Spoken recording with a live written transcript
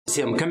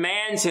him,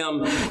 commands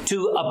him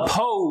to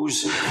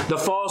oppose the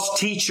false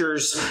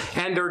teachers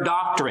and their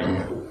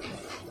doctrine.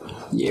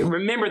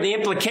 Remember, the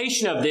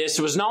implication of this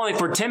was not only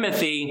for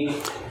Timothy,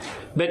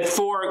 but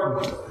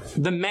for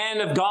the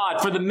man of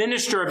God, for the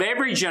minister of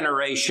every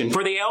generation,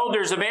 for the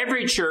elders of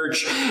every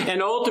church,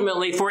 and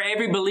ultimately for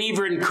every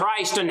believer in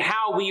Christ, and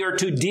how we are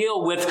to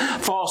deal with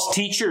false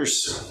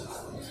teachers.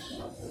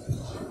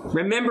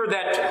 Remember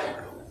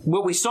that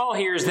what we saw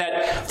here is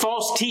that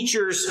false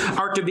teachers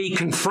are to be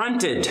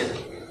confronted.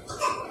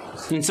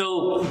 And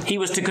so he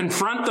was to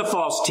confront the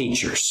false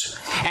teachers,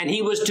 and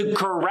he was to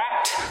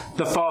correct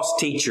the false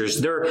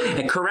teachers,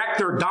 correct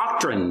their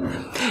doctrine.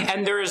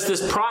 And there is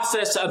this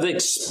process of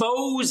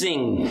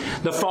exposing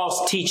the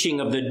false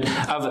teaching of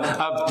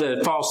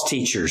the false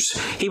teachers.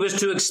 He was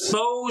to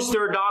expose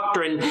their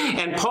doctrine,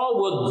 and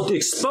Paul will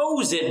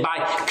expose it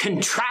by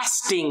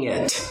contrasting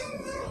it.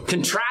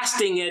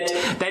 Contrasting it,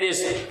 that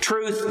is,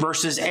 truth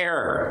versus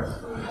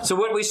error. So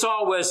what we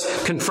saw was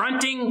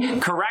confronting,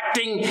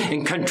 correcting,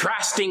 and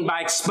contrasting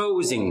by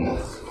exposing.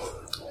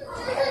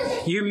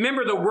 You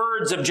remember the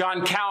words of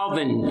John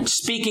Calvin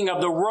speaking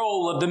of the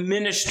role of the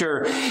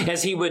minister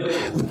as he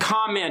would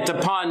comment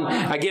upon,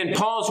 again,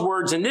 Paul's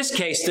words, in this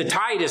case, to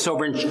Titus,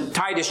 over in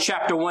Titus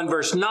chapter 1,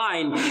 verse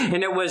 9.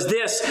 And it was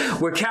this,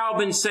 where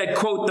Calvin said,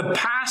 quote, the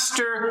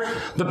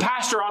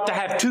pastor ought to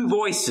have two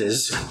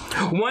voices,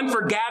 one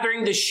for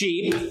gathering the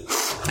sheep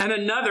and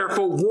another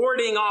for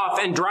warding off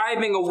and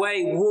driving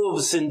away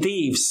wolves and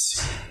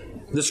thieves.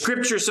 The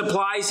Scripture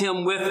supplies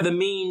him with the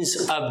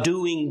means of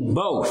doing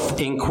both,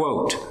 end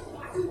quote.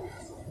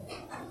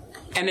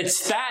 And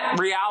it's that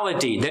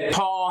reality that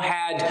Paul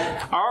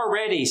had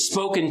already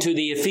spoken to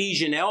the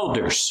Ephesian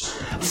elders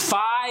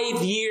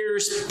 5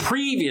 years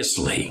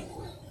previously,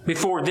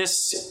 before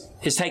this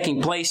is taking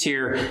place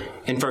here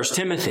in 1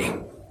 Timothy.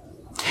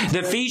 The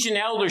Ephesian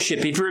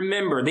eldership, if you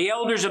remember, the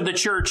elders of the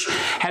church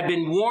had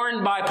been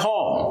warned by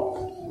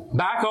Paul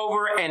back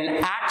over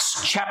in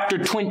Acts chapter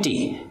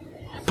 20.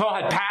 Paul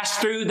had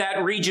passed through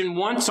that region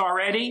once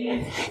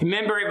already.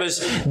 Remember, it was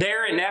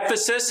there in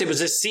Ephesus. It was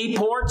a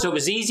seaport, so it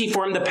was easy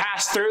for him to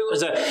pass through. It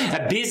was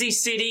a busy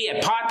city,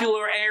 a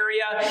popular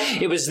area.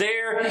 It was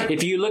there.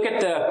 If you look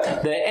at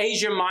the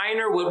Asia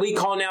Minor, what we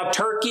call now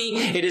Turkey,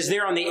 it is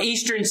there on the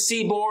eastern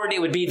seaboard. It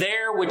would be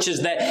there, which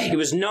is that it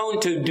was known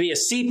to be a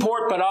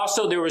seaport, but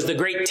also there was the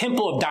great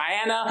temple of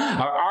Diana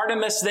or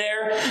Artemis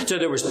there. So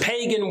there was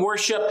pagan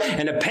worship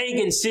and a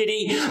pagan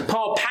city.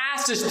 Paul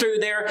passes through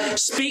there,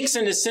 speaks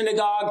in the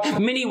synagogue.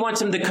 Many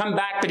wants him to come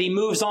back, but he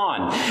moves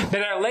on.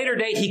 But at a later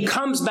date, he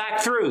comes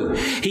back through.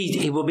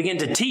 He will begin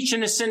to teach in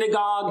the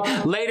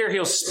synagogue. Later,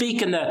 he'll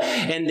speak in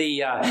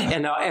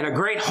a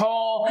great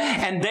hall,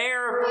 and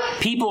there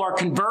people are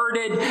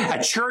converted.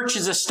 A church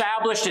is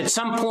established. At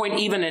some point,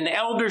 even an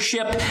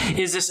eldership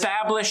is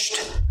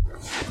established.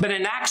 But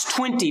in Acts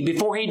 20,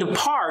 before he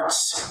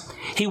departs,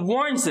 he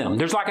warns them.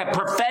 There's like a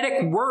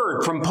prophetic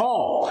word from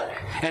Paul.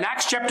 In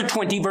Acts chapter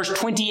 20, verse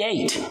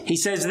 28, he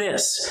says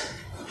this.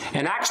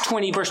 In Acts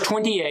 20, verse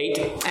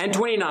 28 and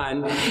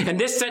 29, and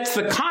this sets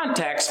the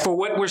context for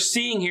what we're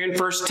seeing here in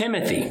 1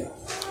 Timothy.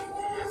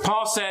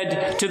 Paul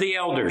said to the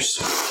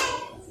elders,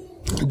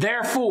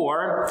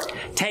 therefore,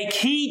 take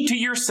heed to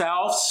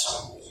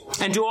yourselves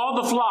and to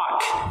all the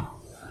flock,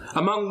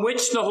 among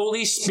which the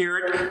Holy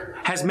Spirit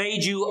has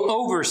made you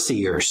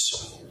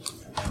overseers,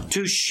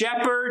 to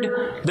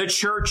shepherd the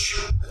church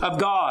of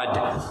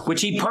God,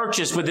 which he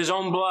purchased with his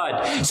own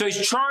blood. So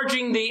he's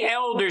charging the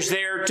elders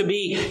there to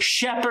be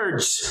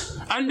shepherds,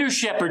 under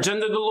shepherds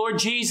under the Lord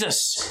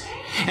Jesus,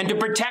 and to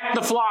protect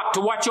the flock,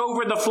 to watch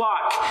over the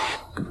flock.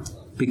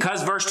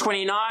 Because verse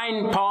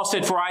 29, Paul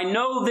said, for I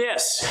know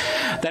this,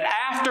 that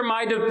after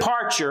my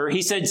departure,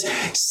 he said,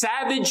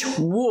 savage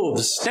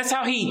wolves. That's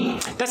how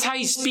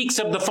he speaks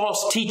of the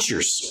false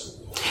teachers.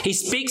 He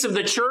speaks of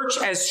the church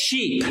as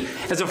sheep,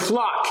 as a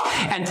flock,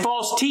 and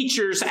false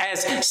teachers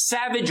as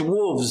savage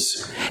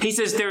wolves. He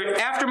says there,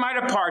 after my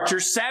departure,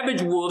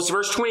 savage wolves,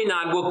 verse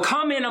 29, will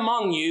come in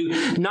among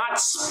you, not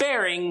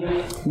sparing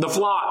the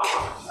flock.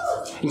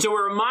 And so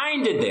we're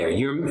reminded there,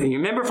 you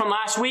remember from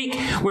last week,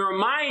 we're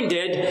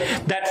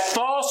reminded that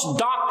false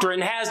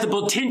doctrine has the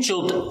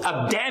potential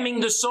of damning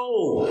the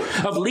soul,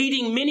 of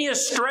leading many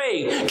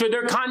astray to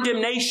their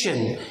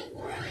condemnation.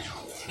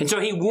 And so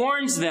he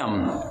warns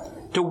them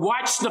to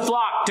watch the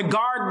flock, to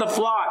guard the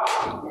flock.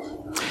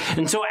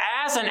 And so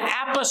as an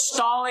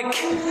apostolic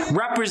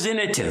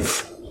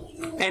representative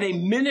and a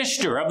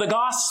minister of the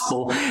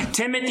gospel,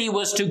 Timothy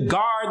was to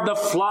guard the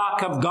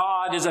flock of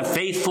God as a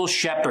faithful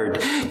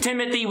shepherd.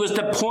 Timothy was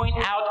to point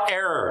out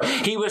error.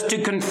 He was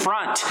to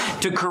confront,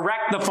 to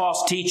correct the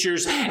false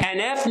teachers,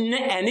 and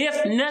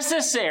if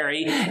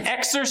necessary,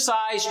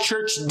 exercise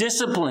church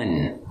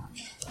discipline.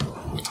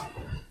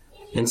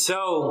 And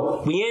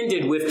so we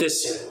ended with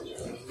this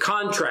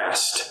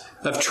contrast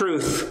of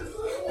truth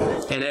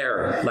and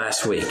error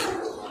last week.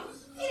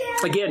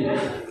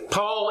 Again,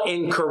 Paul,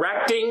 in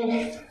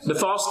correcting the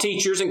false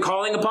teachers and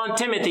calling upon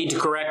Timothy to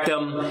correct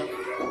them,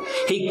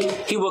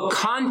 he will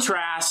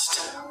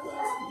contrast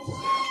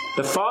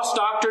the false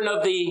doctrine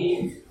of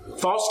the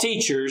false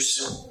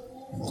teachers,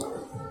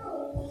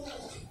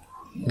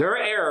 their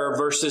error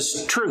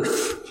versus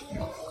truth.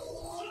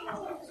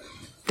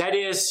 That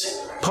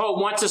is, Paul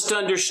wants us to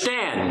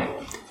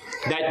understand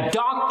that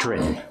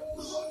doctrine,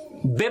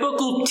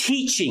 biblical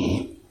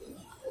teaching,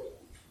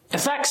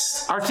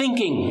 affects our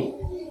thinking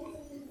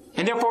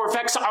and therefore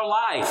affects our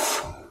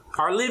life,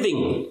 our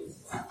living.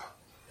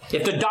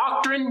 If the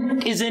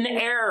doctrine is in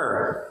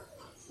error,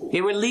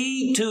 it would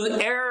lead to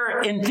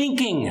error in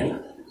thinking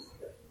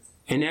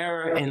and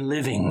error in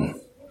living.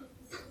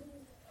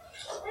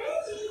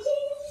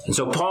 And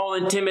so Paul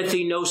and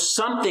Timothy know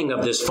something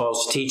of this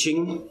false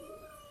teaching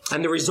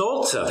and the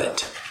results of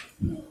it.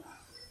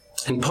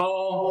 And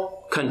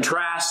Paul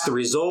contrasts the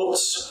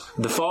results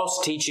of the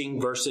false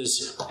teaching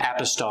versus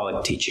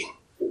apostolic teaching.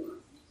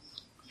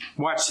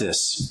 Watch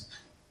this.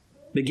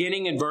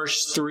 Beginning in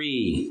verse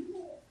 3,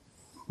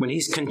 when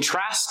he's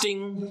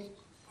contrasting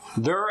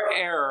their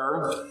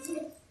error,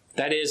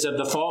 that is, of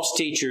the false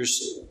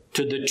teachers,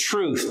 to the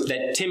truth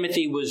that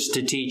Timothy was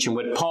to teach and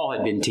what Paul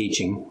had been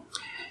teaching.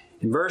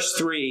 In verse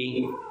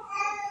 3,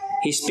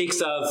 he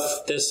speaks of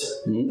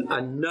this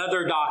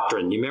another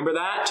doctrine. You remember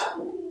that?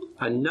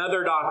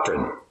 Another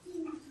doctrine.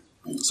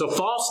 So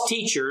false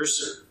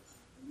teachers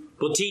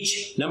will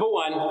teach, number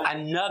one,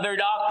 another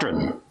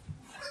doctrine.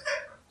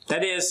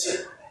 That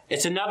is,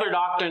 it's another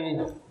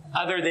doctrine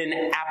other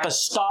than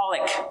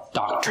apostolic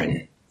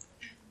doctrine.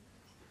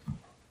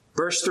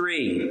 Verse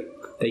 3,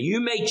 that you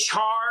may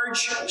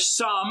charge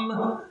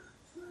some.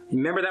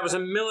 Remember, that was a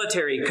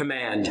military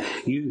command.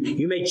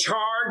 You may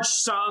charge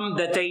some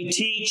that they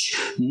teach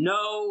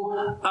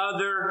no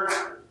other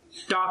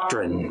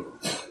doctrine.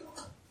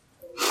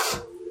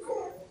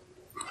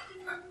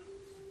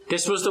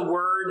 This was the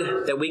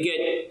word that we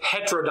get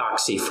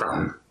heterodoxy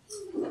from.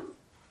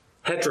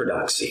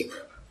 Heterodoxy.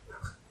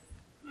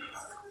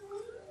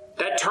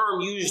 That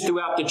term used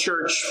throughout the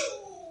church,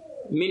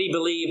 many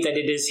believe that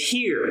it is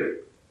here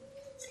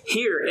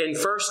in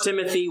 1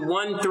 Timothy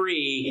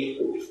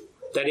 1:3,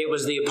 that it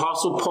was the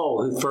Apostle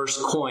Paul who first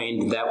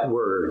coined that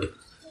word,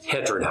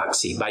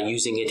 heterodoxy, by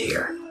using it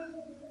here.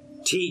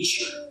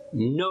 Teach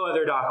no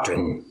other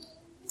doctrine.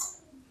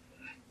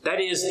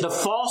 That is, the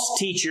false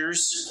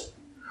teachers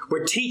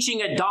were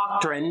teaching a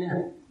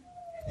doctrine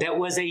that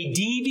was a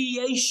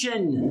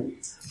deviation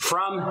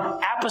from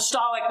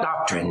apostolic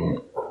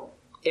doctrine.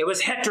 It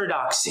was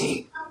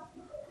heterodoxy.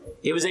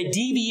 It was a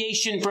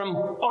deviation from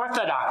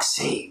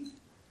orthodoxy.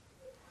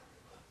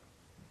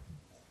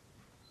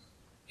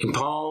 And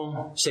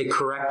Paul said,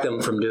 correct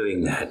them from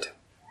doing that.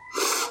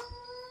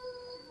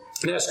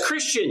 And as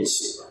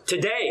Christians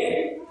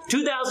today,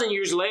 2,000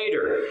 years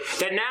later,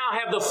 that now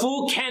have the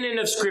full canon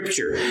of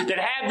Scripture, that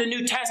have the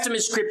New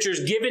Testament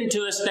Scriptures given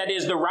to us, that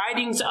is, the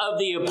writings of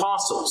the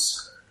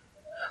apostles.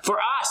 For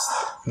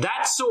us,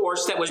 that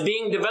source that was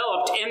being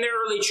developed in the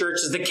early church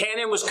as the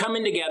canon was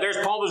coming together, as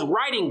Paul was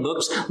writing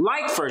books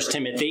like 1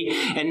 Timothy,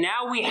 and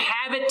now we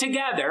have it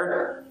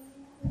together.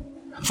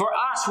 For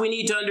us, we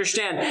need to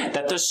understand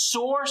that the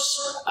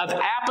source of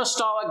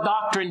apostolic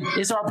doctrine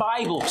is our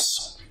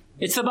Bibles.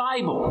 It's the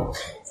Bible.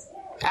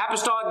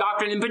 Apostolic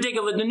doctrine, in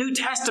particular, the New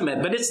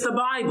Testament, but it's the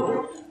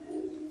Bible.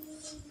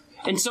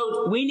 And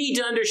so we need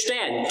to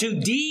understand, to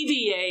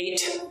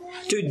deviate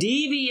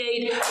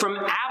from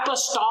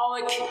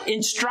apostolic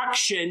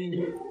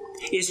instruction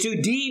is to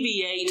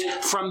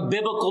deviate from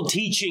biblical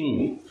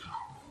teaching.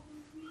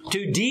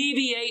 To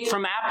deviate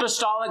from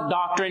apostolic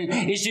doctrine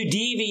is to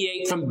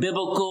deviate from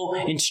biblical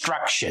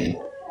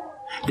instruction.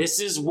 This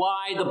is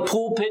why the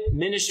pulpit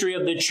ministry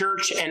of the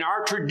church and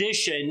our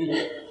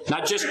tradition,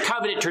 not just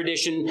covenant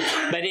tradition,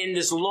 but in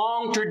this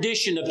long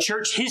tradition of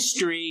church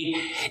history,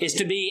 is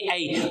to be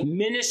a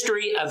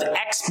ministry of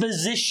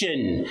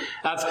exposition,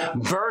 of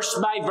verse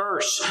by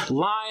verse,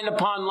 line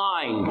upon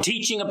line,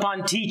 teaching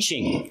upon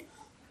teaching.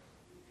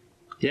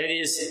 That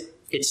is,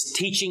 it's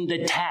teaching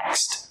the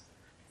text.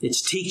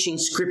 It's teaching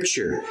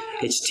Scripture.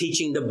 It's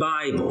teaching the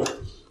Bible.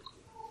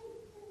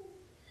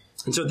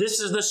 And so this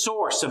is the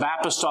source of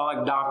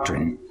apostolic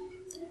doctrine.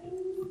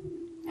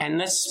 And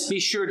let's be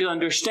sure to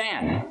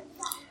understand,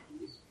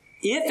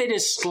 if it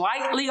is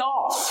slightly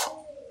off,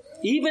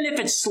 even if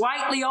it's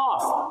slightly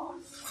off,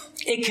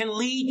 it can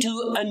lead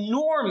to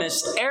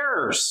enormous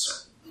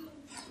errors.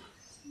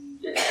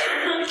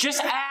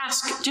 Just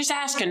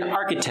ask an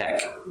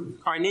architect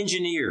or an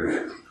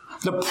engineer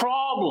the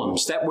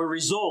problems that will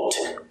result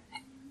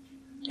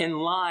in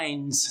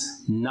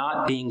lines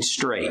not being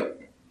straight.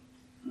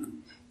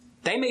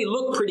 They may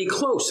look pretty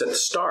close at the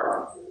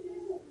start,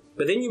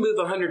 but then you move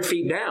 100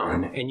 feet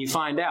down and you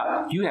find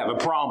out you have a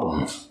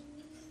problem.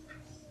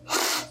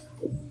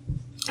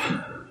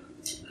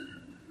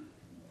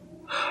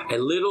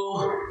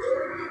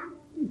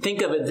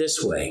 Think of it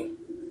this way.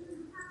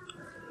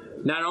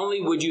 Not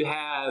only would you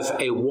have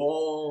a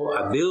wall,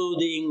 a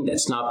building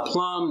that's not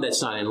plumb,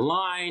 that's not in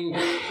line,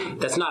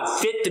 that's not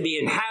fit to be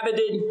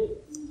inhabited,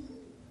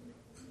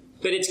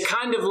 but it's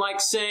kind of like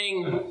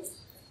saying,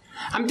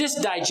 I'm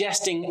just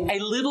digesting a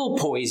little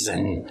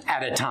poison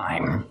at a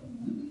time.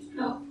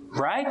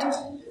 Right?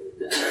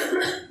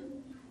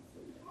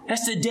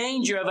 That's the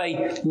danger of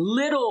a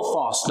little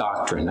false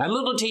doctrine, a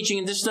little teaching,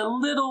 and just a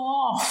little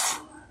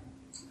off.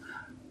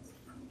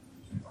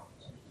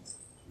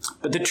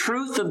 But the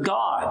truth of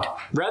God,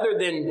 rather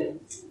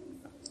than,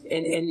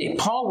 and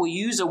Paul will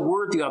use a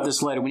word throughout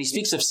this letter. When he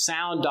speaks of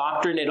sound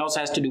doctrine, it also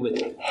has to do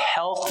with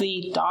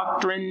healthy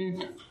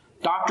doctrine,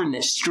 doctrine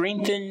that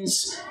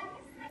strengthens.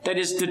 That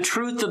is, the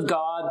truth of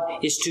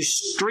God is to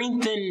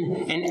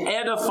strengthen and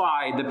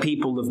edify the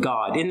people of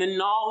God in the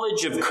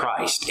knowledge of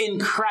Christ, in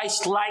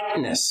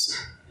Christ-likeness.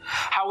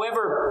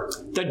 However,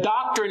 the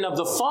doctrine of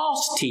the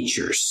false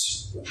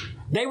teachers,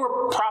 they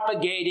were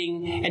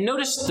propagating, and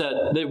notice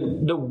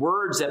the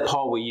words that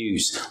Paul will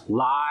use: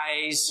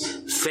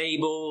 lies,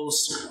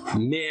 fables,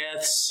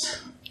 myths,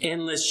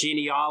 endless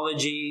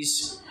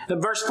genealogies.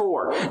 Verse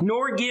 4,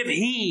 nor give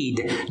heed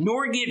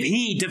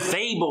to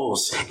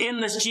fables,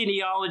 endless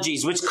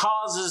genealogies, which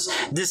causes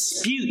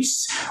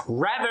disputes,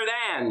 rather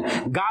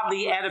than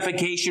godly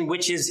edification,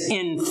 which is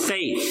in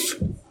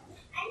faith.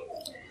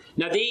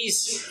 Now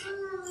these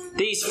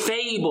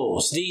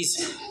fables,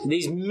 these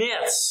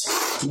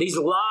myths, these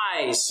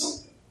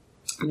lies,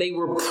 they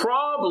were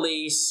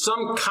probably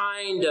some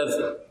kind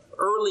of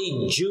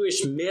early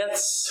Jewish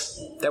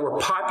myths that were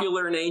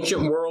popular in the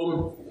ancient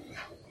world.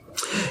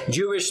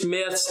 Jewish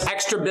myths,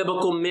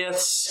 extra-biblical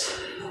myths.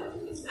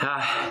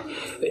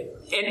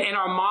 In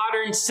our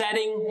modern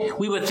setting,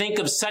 we would think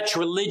of such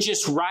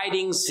religious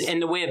writings in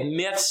the way of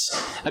myths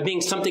of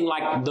being something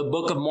like the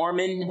Book of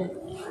Mormon.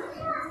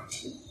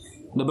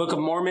 The Book of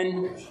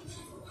Mormon,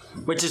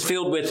 which is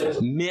filled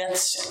with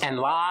myths and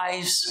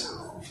lies.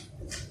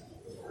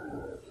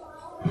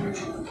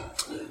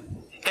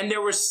 And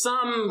there was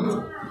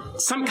some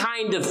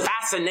kind of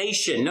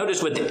fascination,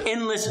 notice, with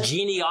endless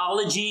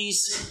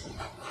genealogies.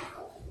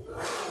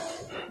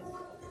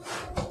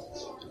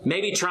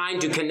 Maybe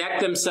trying to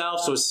connect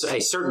themselves with a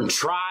certain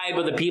tribe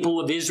of the people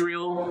of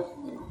Israel.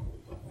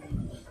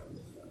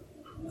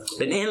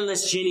 But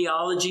endless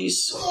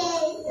genealogies.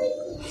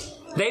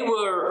 They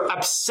were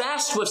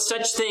obsessed with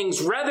such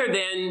things rather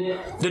than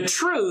the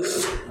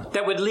truth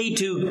that would lead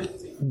to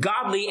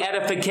godly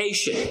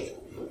edification.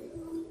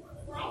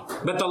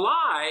 But the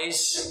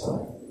lies,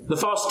 the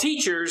false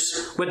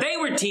teachers, what they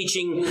were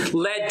teaching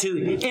led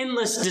to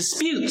endless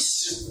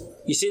disputes.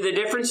 You see the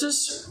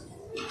differences?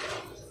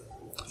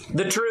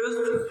 The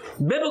truth,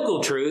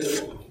 biblical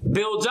truth,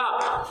 builds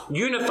up,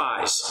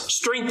 unifies,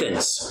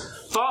 strengthens.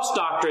 False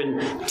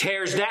doctrine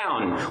tears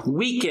down,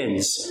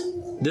 weakens,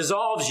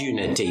 dissolves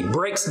unity,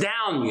 breaks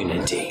down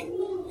unity.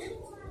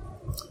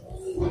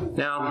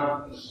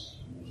 Now,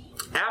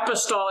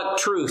 apostolic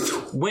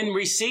truth, when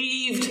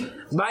received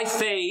by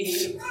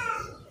faith,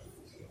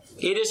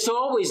 it is to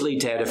always lead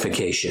to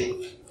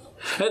edification.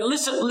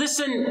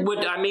 Listen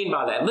what I mean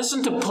by that.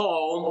 Listen to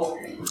Paul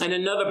in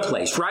another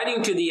place,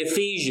 writing to the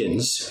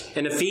Ephesians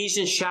in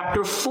Ephesians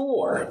chapter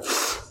 4.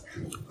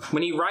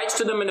 When he writes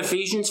to them in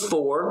Ephesians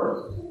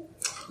 4,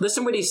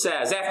 listen what he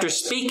says. After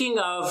speaking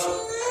of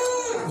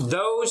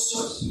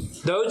those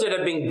that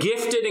have been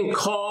gifted and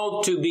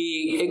called to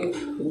be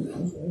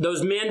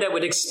those men that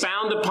would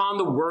expound upon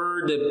the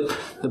word,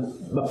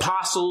 the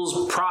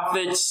apostles,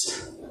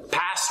 prophets,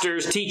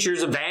 pastors,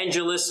 teachers,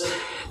 evangelists,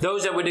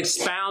 those that would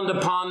expound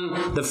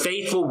upon the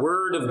faithful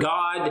word of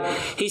God.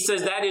 He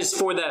says that is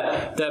for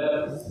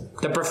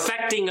the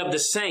perfecting of the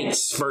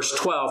saints, verse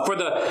 12. For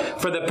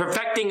the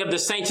perfecting of the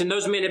saints, and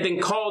those men have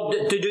been called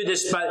to do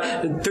this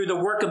through the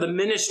work of the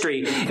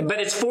ministry.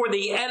 But it's for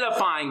the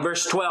edifying,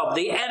 verse 12,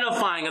 the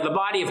edifying of the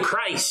body of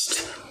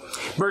Christ.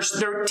 Verse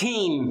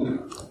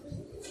 13.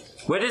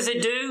 What does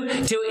it do?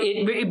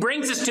 It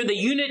brings us to the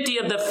unity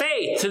of the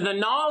faith, to the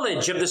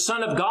knowledge of the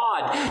Son of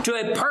God, to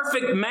a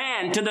perfect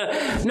man,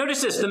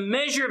 notice this, the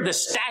measure of the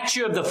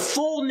stature of the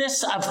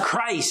fullness of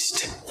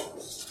Christ.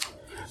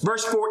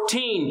 Verse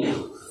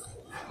 14,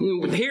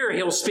 here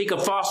he'll speak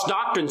of false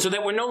doctrine, so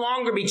that we'll no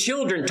longer be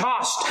children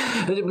tossed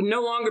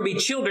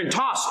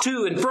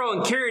to and fro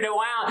and carried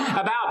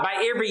about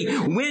by every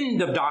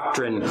wind of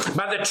doctrine,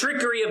 by the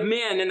trickery of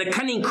men and the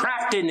cunning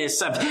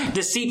craftiness of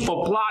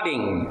deceitful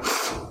plotting.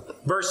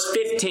 Verse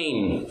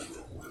 15.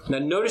 Now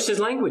notice his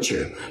language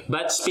here.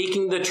 But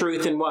speaking the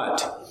truth in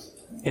what?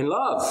 In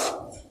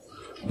love.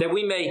 That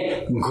we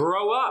may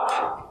grow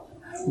up.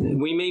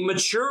 We may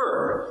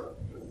mature.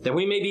 That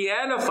we may be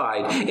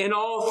edified in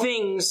all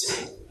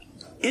things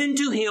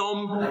into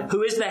him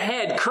who is the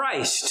head,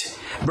 Christ.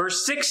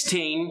 Verse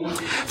 16,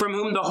 from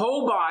whom the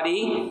whole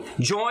body,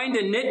 joined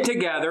and knit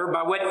together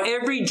by what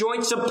every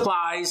joint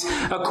supplies,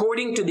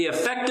 according to the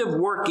effective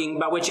working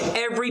by which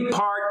every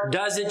part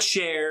does its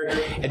share,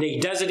 and he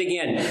does it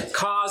again,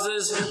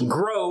 causes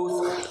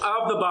growth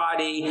of the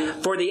body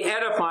for the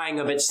edifying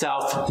of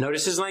itself.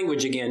 Notice his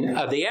language again,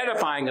 of the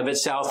edifying of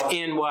itself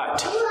in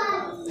what?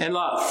 In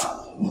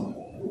love.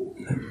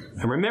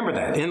 And remember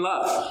that, in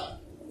love.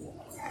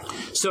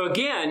 So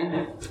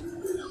again,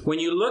 when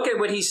you look at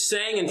what he's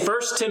saying in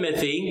 1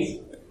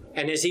 Timothy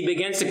And as he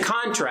begins to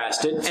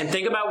contrast it and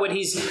think about what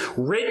he's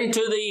written to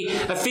the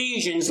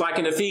Ephesians, like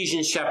in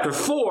Ephesians chapter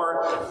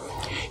 4,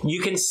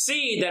 you can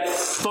see that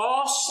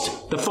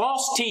the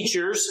false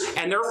teachers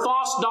and their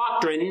false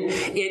doctrine,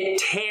 it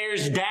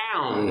tears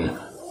down.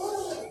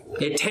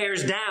 It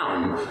tears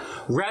down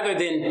rather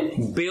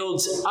than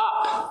builds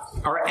up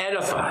or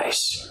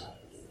edifies.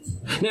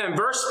 Now in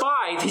verse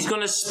 5, he's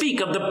going to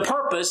speak of the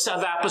purpose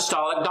of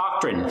apostolic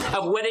doctrine,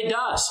 of what it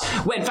does.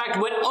 In fact,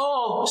 what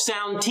all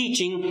sound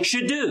teaching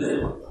should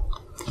do.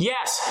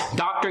 Yes,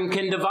 doctrine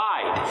can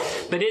divide,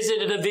 but is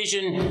it a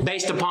division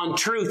based upon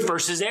truth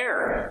versus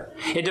error?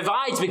 It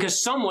divides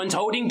because someone's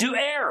holding to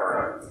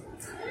error.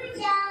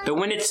 But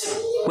when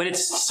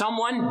it's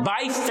someone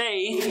by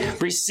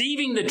faith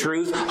receiving the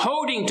truth,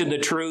 holding to the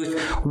truth,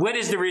 what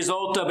is the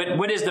result of it?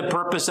 What is the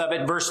purpose of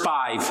it? Verse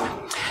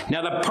 5.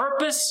 Now the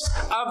purpose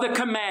of the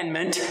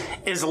commandment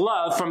is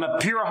love from a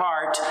pure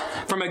heart,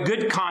 from a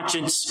good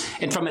conscience,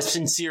 and from a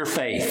sincere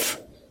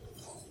faith.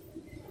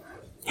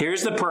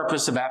 Here's the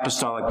purpose of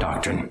apostolic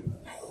doctrine.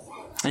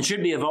 It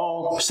should be of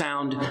all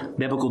sound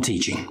biblical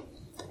teaching.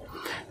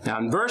 Now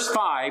in verse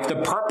 5,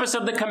 the purpose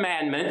of the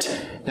commandment,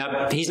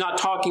 now he's not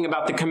talking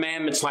about the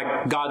commandments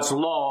like God's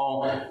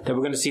law that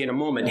we're going to see in a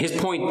moment. His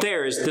point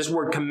there is this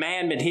word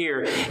commandment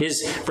here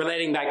is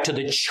relating back to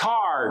the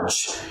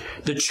charge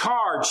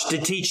to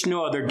teach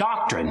no other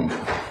doctrine,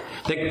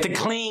 to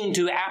cling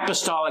to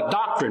apostolic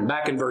doctrine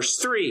back in verse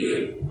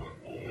 3.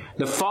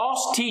 The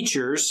false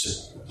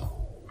teachers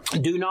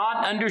do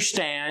not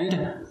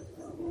understand,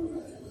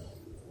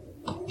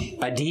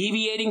 by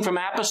deviating from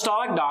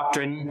apostolic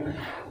doctrine,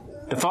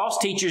 the false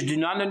teachers do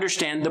not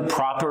understand the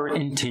proper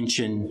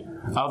intention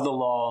of the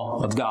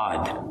law of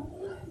God.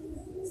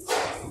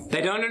 They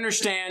don't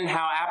understand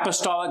how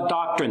apostolic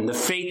doctrine,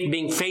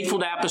 being faithful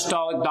to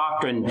apostolic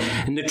doctrine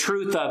and the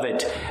truth of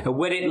it,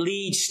 what it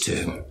leads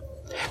to.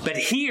 But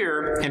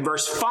here in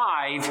verse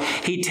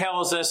 5, he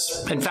tells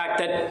us, in fact,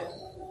 that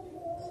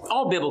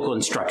all biblical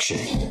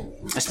instruction,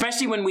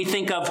 especially when we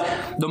think of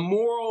the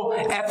moral,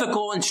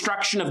 ethical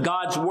instruction of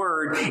God's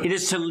Word, it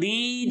is to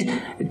lead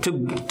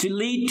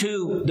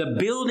to the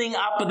building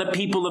up of the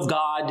people of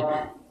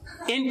God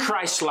in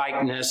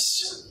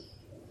Christ-likeness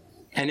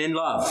and in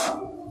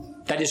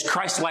love. That is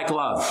Christ-like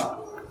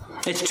love.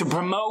 It's to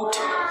promote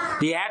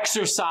the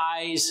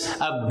exercise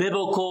of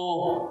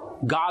biblical,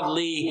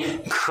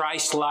 godly,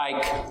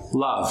 Christ-like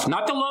love.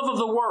 Not the love of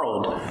the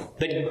world,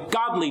 but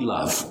godly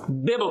love,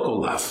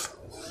 biblical love.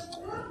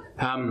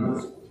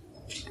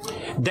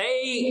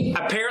 They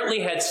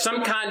apparently had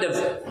some kind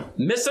of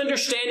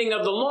misunderstanding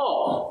of the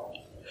law.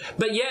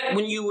 But yet,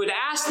 when you would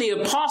ask the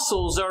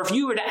apostles, or if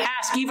you were to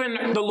ask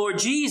even the Lord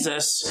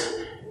Jesus,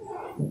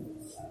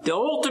 the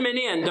ultimate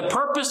end, the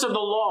purpose of the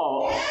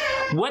law,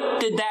 what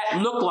did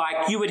that look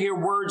like? You would hear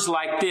words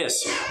like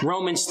this.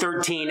 Romans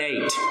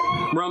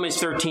 13:8. Romans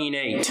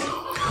 13:8.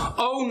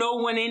 Owe no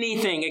one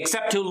anything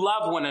except to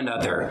love one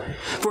another.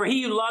 For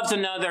he who loves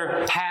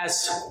another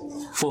has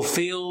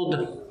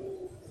fulfilled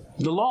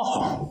the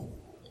law.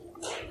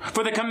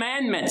 For the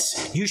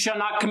commandments, you shall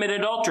not commit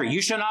adultery,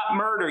 you shall not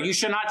murder, you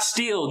shall not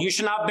steal, you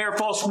shall not bear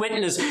false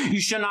witness, you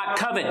shall not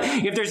covet.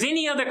 If there's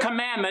any other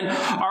commandment,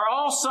 are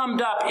all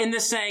summed up in the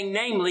saying,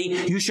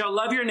 namely, you shall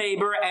love your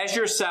neighbor as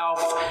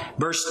yourself.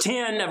 Verse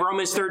 10 of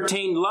Romans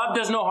 13, love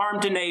does no harm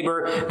to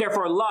neighbor,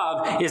 therefore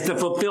love is the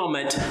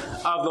fulfillment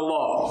of the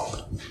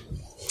law.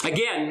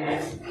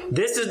 Again,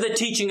 this is the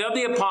teaching of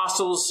the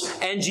apostles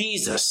and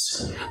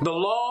Jesus. The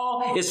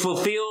law is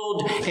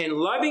fulfilled in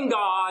loving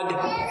God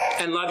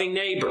and loving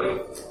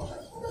neighbor.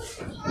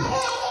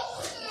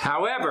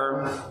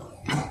 However,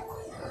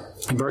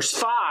 in verse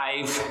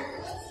 5,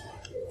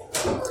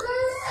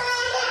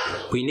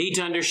 we need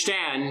to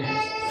understand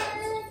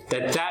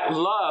that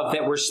love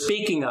that we're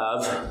speaking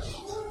of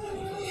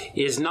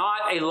is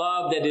not a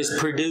love that is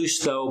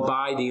produced, though,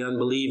 by the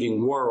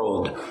unbelieving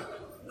world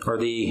or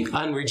the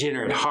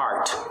unregenerate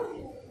heart.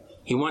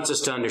 He wants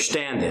us to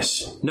understand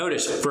this.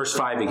 Notice verse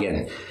 5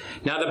 again.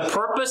 Now the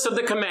purpose of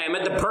the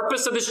commandment, the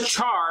purpose of his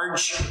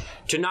charge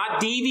to not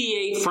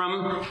deviate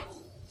from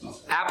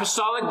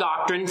apostolic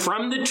doctrine,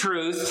 from the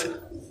truth,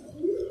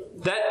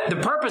 that the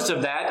purpose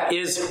of that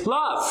is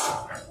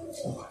love.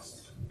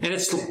 And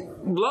it's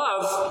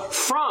love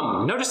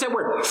from, notice that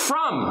word,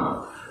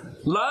 from.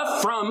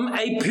 Love from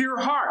a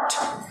pure heart,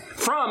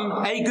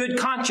 from a good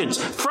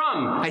conscience,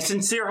 from a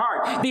sincere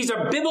heart. These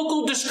are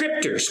biblical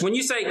descriptors. When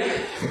you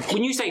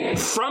say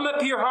from a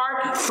pure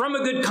heart, from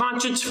a good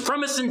conscience,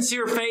 from a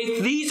sincere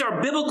faith, these are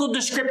biblical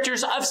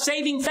descriptors of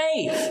saving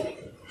faith.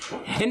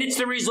 And it's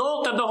the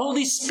result of the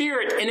Holy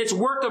Spirit and its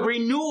work of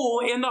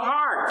renewal in the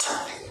heart.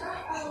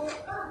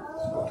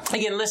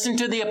 Again, listen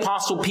to the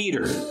Apostle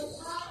Peter.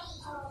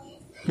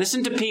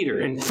 Listen to Peter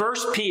in 1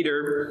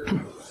 Peter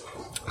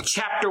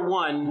chapter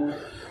 1,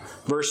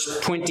 verse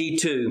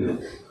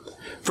 22.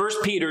 1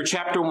 Peter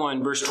chapter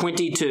 1, verse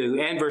 22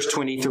 and verse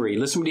 23.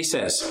 Listen what he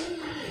says.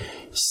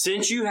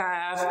 Since you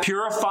have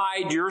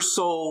purified your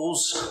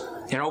souls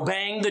in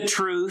obeying the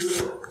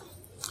truth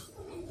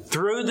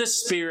through the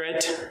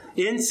Spirit,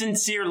 in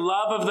sincere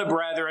love of the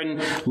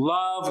brethren,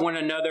 love one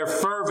another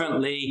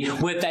fervently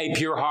with a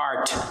pure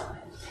heart,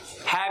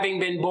 having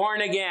been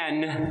born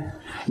again,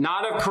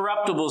 not of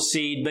corruptible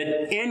seed, but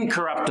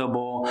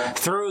incorruptible,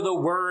 through the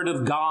word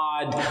of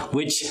God,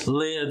 which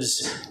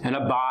lives and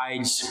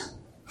abides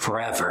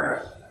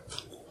forever.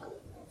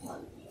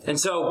 And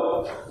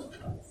so,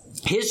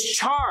 his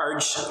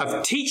charge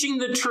of teaching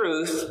the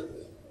truth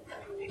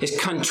is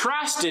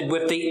contrasted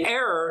with the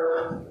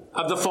error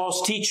of the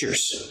false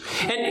teachers.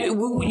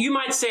 And you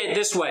might say it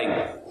this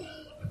way: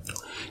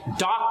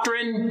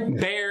 doctrine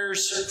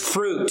bears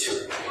fruit,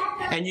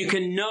 and you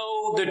can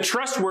know the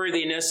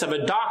trustworthiness of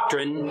a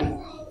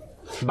doctrine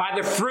by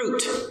the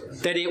fruit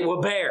that it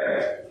will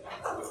bear.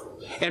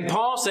 And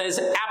Paul says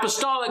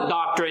apostolic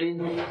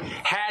doctrine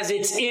has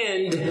its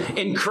end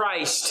in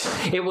Christ.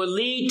 It will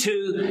lead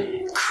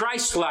to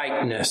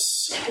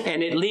Christ-likeness,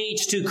 and it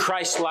leads to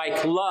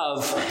Christ-like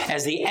love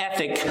as the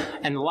ethic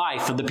and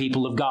life of the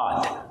people of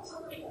God.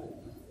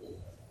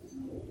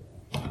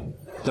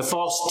 The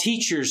false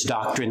teacher's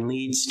doctrine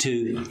leads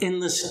to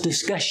endless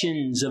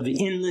discussions of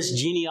endless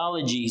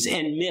genealogies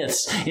and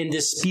myths and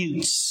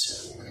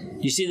disputes.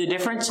 You see the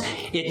difference?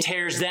 It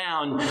tears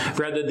down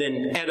rather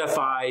than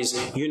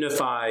edifies,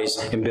 unifies,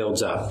 and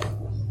builds up.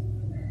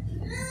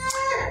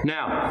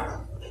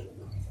 Now,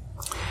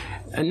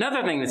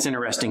 another thing that's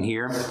interesting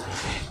here,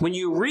 when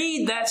you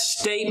read that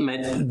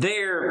statement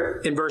there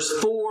in verse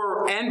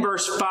 4 and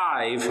verse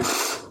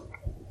 5,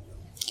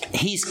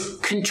 he's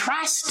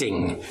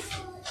contrasting.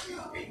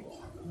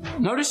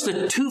 Notice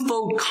the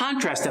twofold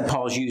contrast that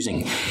Paul's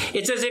using.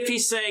 It's as if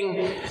he's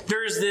saying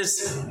there's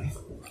this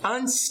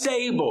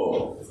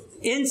unstable,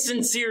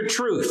 insincere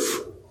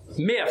truth,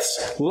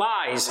 myths,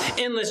 lies,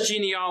 endless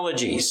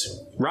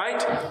genealogies,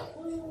 right?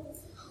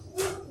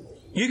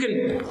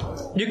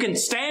 You can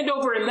stand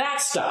over in that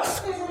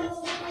stuff,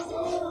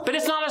 but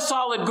it's not a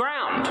solid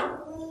ground.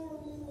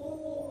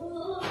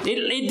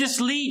 It just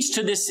leads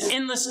to this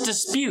endless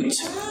dispute.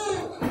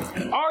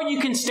 Or you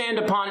can stand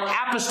upon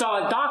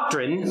apostolic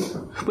doctrine,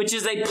 which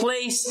is a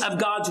place of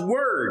God's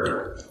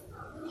word.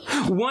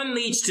 One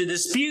leads to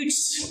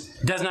disputes,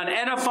 does not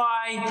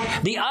edify.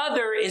 The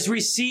other is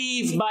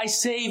received by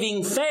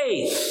saving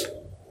faith,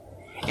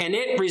 and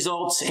it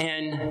results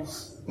in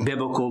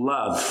biblical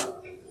love.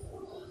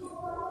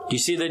 Do you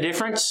see the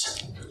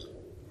difference?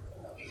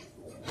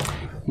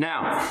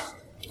 Now,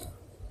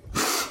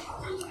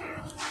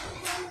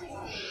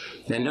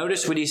 then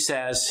notice what he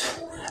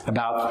says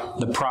about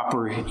the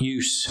proper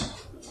use.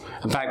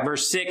 In fact,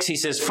 verse 6, he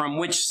says, from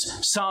which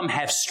some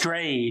have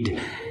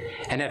strayed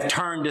and have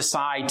turned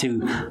aside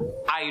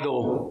to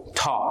idle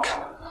talk,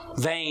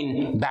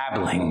 vain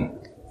babbling.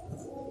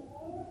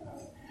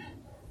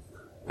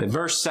 But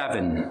verse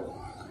 7,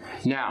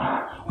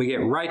 now we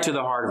get right to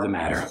the heart of the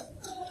matter.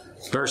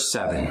 Verse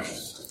 7.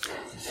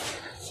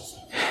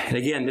 And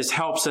again, this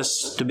helps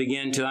us to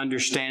begin to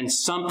understand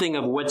something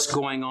of what's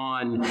going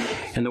on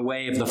in the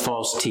way of the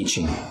false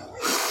teaching.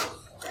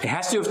 It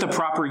has to do with the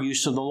proper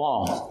use of the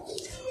law.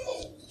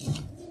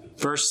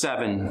 Verse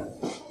 7.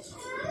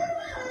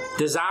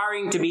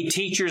 Desiring to be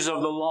teachers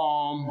of the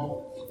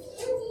law,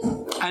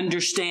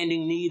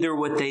 understanding neither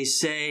what they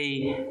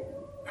say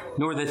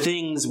nor the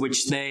things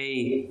which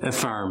they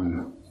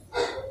affirm.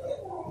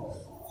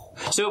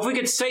 So if we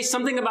could say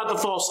something about the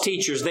false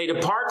teachers, they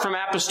depart from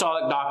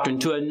apostolic doctrine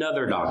to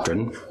another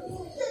doctrine.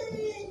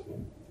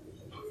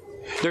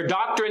 Their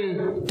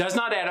doctrine does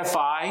not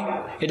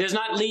edify. It does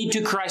not lead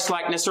to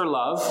Christ-likeness or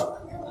love.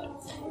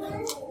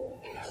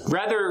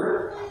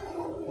 Rather,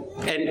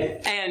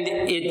 and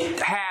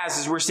it has,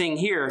 as we're seeing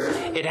here,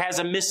 it has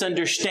a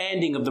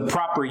misunderstanding of the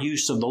proper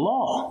use of the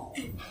law.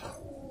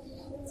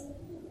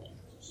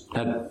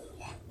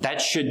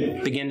 That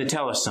should begin to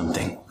tell us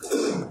something.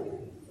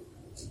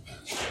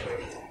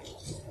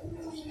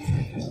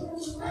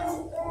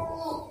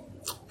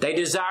 They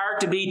desire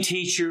to be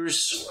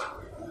teachers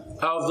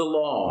of the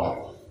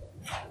law.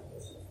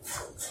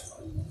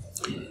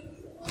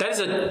 That is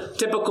a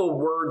typical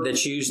word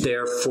that's used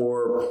there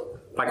for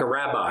like a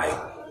rabbi,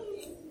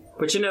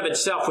 which in of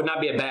itself would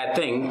not be a bad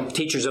thing,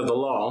 teachers of the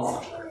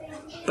law.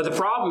 But the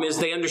problem is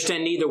they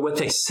understand neither what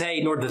they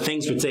say nor the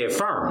things which they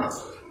affirm.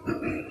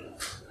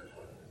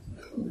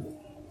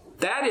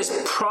 That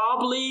is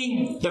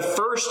probably the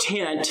first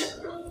hint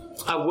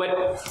of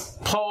what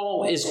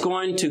Paul is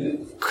going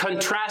to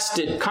contrast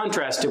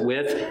it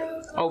with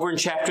over in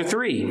chapter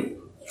 3.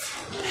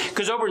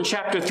 Because over in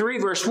chapter 3,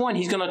 verse 1,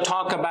 he's going to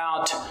talk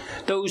about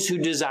those who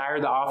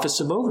desire the office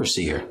of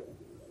overseer.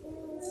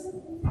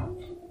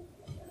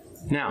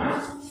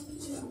 Now,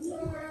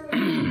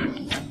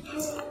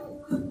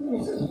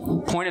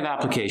 point of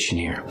application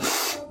here.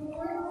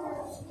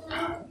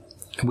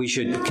 We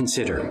should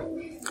consider.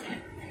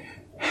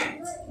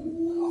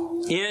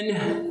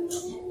 In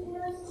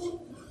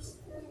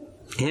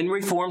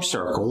Reformed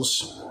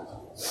circles,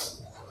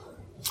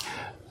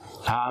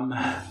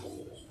 our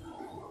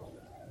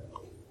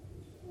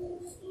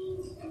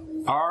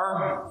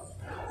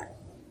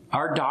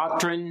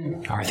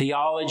doctrine, our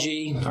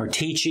theology, our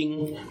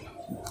teaching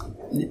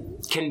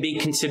can be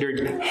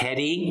considered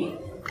heady,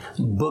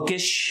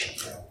 bookish,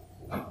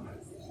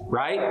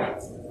 right?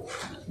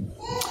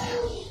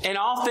 And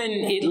often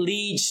it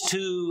leads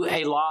to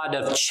a lot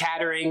of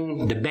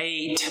chattering,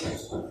 debate,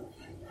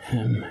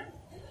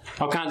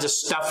 all kinds of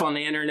stuff on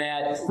the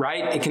internet,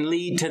 right? It can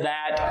lead to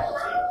that.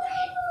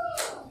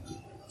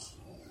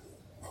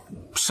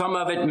 Some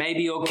of it may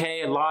be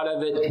okay, a lot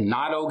of it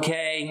not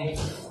okay.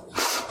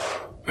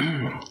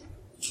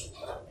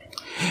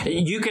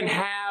 You can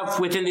have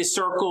within these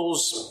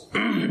circles,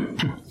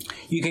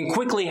 you can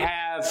quickly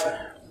have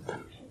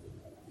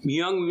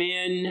young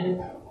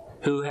men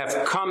who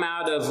have come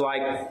out of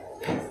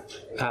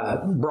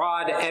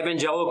broad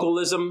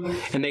evangelicalism,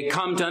 and they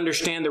come to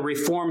understand the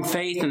Reformed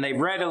faith, and they've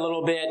read a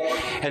little bit,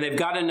 and they've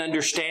got an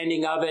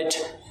understanding of it,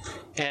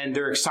 and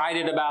they're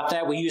excited about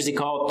that. We usually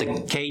call it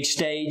the cage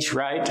stage,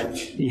 right?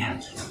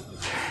 Yeah.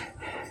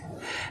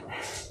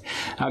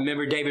 I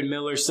remember David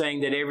Miller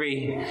saying that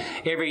every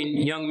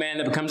young man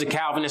that becomes a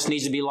Calvinist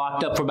needs to be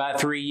locked up for about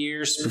 3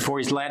 years before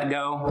he's let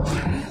go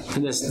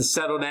and just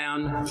settle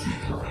down.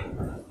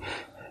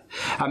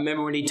 I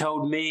remember when he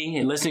told me,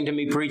 and listening to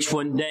me preach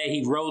one day,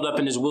 he rolled up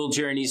in his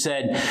wheelchair and he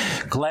said,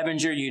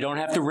 "Clevenger, you don't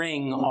have to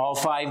ring all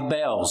 5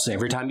 bells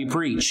every time you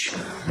preach."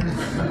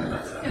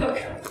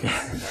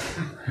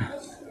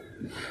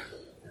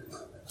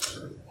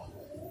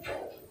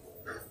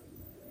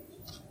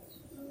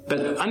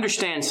 But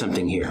understand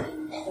something here.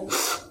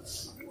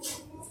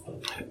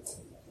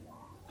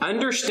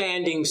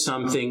 Understanding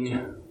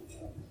something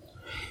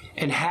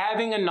and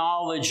having a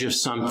knowledge of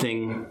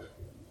something,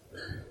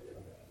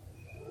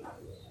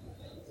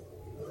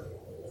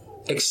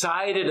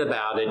 excited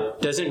about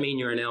it, doesn't mean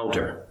you're an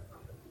elder.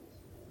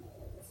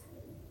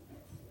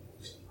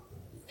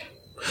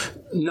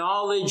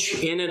 Knowledge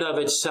in and of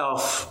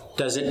itself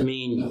doesn't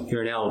mean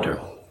you're an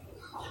elder,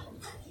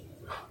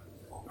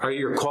 or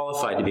you're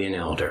qualified to be an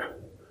elder.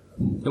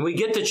 And we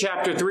get to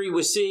chapter 3,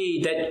 we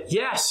see that,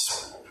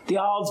 yes, they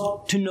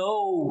ought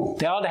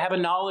to have a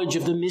knowledge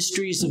of the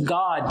mysteries of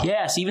God.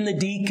 Yes, even the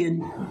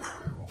deacon.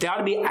 They ought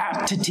to be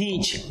apt to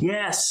teach.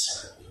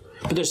 Yes.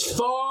 But there's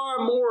far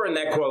more in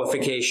that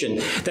qualification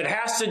that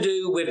has to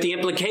do with the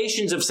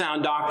implications of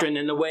sound doctrine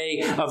in the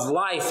way of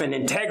life and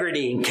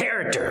integrity and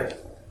character.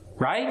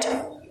 Right?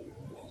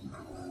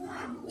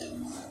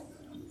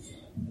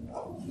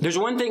 There's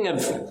one thing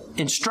of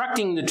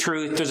instructing the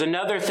truth. There's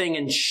another thing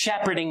in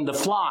shepherding the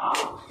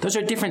flock. Those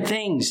are different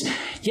things.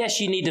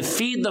 Yes, you need to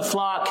feed the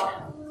flock.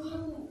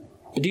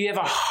 But do you have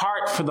a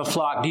heart for the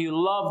flock? Do you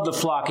love the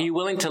flock? Are you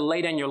willing to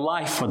lay down your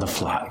life for the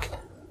flock?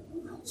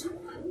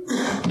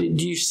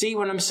 Do you see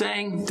what I'm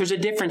saying? There's a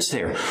difference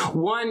there.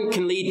 One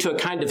can lead to a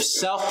kind of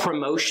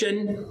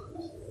self-promotion,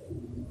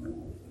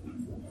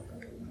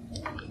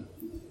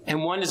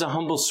 and one is a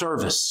humble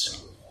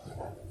service.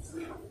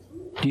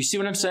 Do you see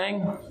what I'm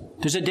saying?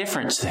 There's a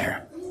difference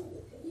there.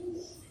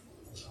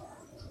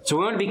 So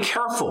we want to be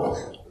careful.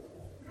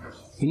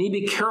 We need to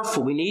be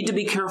careful. We need to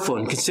be careful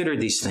and consider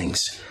these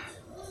things.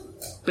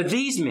 But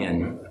these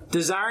men,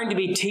 desiring to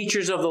be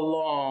teachers of the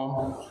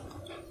law,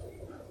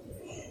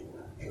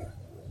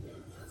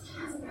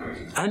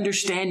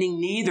 understanding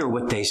neither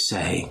what they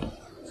say,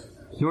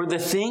 nor the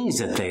things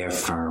that they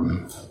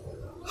affirm.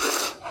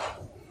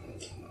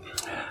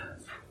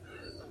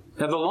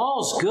 Now the law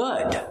is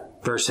good.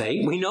 Verse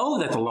 8, we know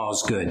that the law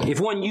is good if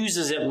one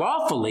uses it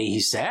lawfully,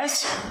 he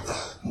says.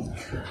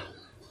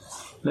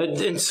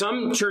 But in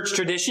some church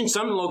traditions,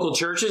 some local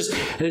churches,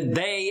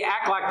 they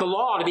act like the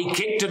law to be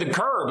kicked to the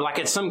curb, like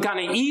it's some kind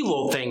of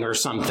evil thing or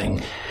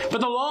something. But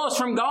the law is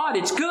from God.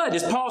 It's good,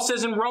 as Paul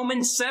says in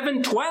Romans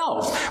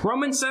 7:12.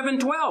 Romans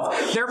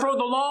 7:12. Therefore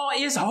the law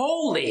is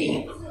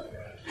holy,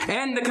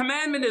 and the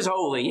commandment is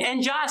holy,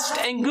 and just,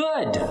 and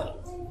good.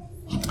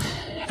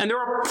 And there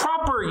are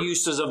proper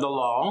uses of the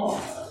law.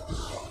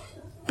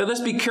 But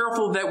let's be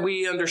careful that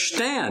we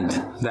understand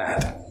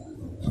that,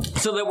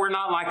 so that we're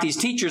not like these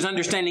teachers,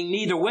 understanding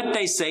neither what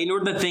they say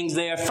nor the things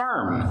they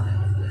affirm.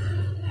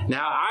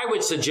 Now, I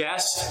would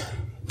suggest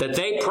that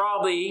they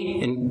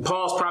probably, and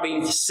Paul's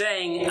probably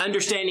saying,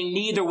 understanding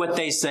neither what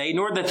they say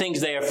nor the things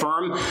they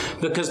affirm,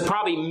 because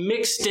probably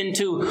mixed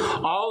into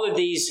all of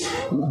these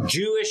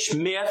Jewish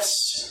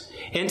myths,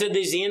 into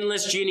these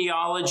endless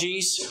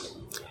genealogies,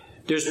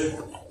 there's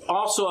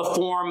also a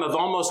form of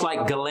almost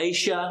like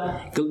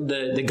Galatia,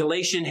 the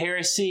Galatian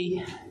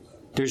heresy.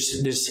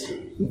 There's this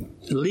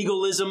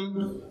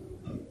legalism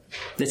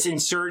that's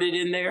inserted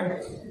in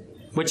there,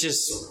 which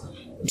is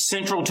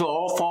central to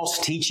all false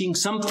teaching.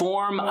 Some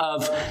form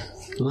of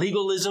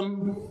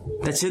legalism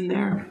that's in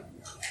there.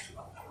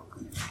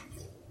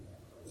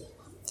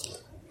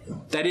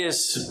 That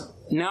is,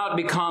 now it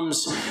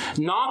becomes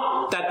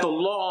not that the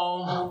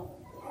law,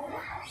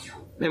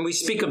 and we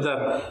speak of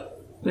the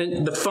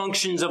The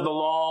functions of the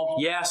law.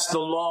 Yes, the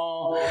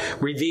law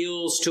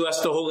reveals to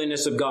us the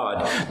holiness of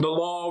God. The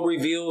law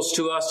reveals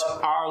to us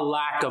our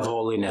lack of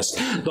holiness.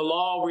 The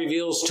law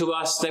reveals to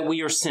us that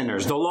we are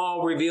sinners. The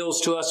law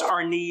reveals to us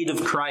our need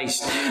of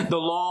Christ. The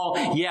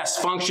law, yes,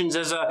 functions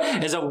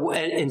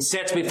and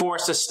sets before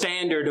us a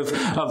standard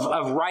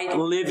of right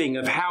living,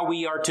 of how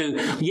we are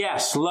to,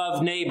 yes,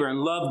 love neighbor and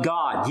love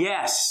God.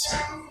 Yes.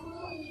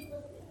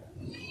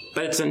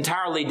 But it's an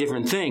entirely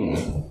different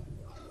thing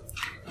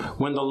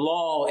when the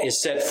law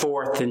is set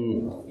forth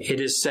and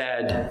it is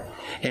said,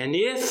 and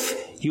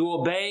if you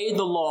obey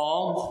the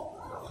law,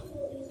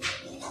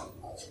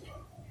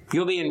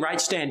 you'll be in right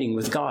standing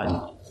with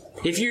God.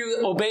 If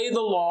you obey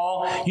the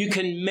law, you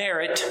can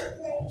merit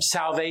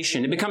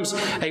salvation. It becomes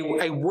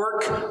a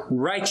work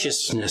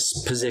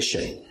righteousness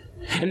position.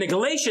 In the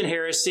Galatian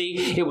heresy,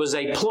 it was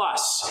a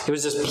plus. It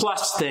was this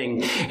plus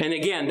thing. And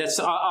again, that's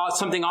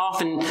something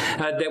often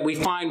that we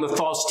find with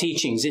false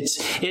teachings.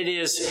 It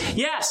is,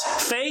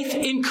 yes, faith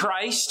in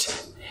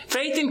Christ.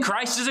 Faith in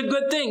Christ is a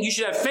good thing. You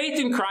should have faith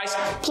in Christ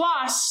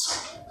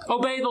plus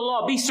obey the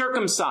law. Be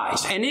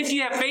circumcised. And if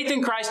you have faith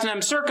in Christ and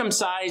I'm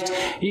circumcised,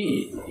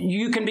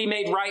 you can be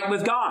made right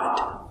with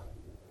God.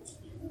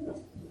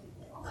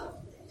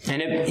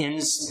 And it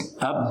ends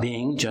up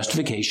being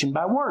justification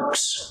by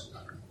works,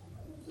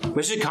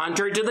 which is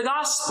contrary to the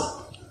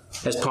gospel,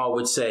 as Paul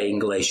would say in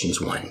Galatians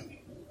 1.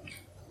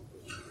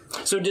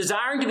 So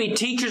desiring to be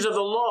teachers of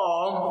the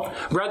law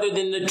rather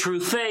than the true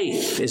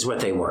faith is what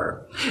they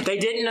were. They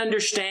didn't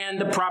understand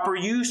the proper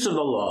use of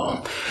the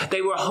law.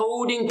 They were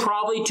holding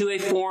probably to a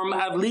form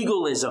of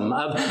legalism,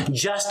 of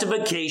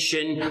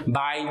justification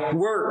by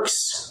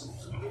works.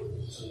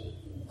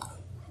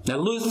 Now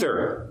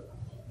Luther,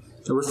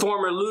 the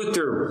reformer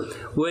Luther,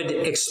 would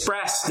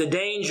express the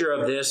danger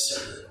of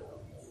this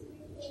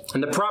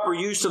and the proper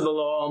use of the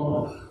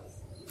law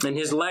in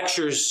his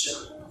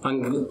lectures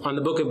on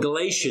the book of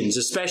Galatians,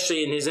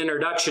 especially in his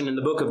introduction in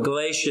the book of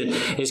Galatians,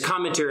 his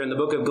commentary on the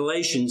book of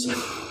Galatians.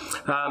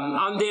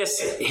 On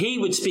this, he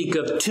would speak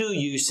of two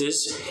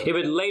uses. It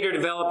would later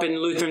develop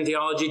in Lutheran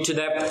theology to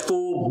that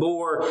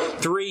full-bore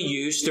three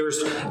use.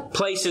 There's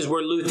places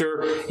where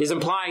Luther is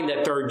implying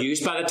that third use.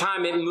 By the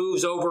time it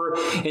moves over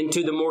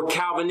into the more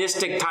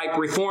Calvinistic type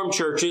Reformed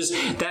churches,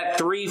 that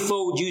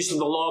threefold use of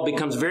the law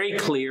becomes very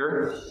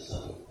clear.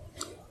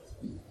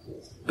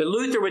 But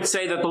Luther would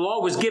say that the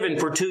law was given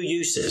for two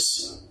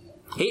uses.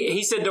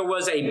 He said there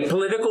was a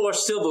political or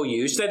civil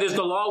use. That is,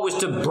 the law was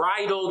to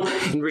bridle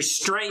and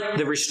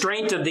the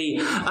restraint of the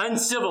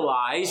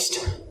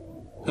uncivilized.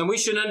 And we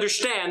should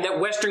understand that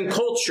Western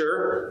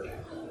culture,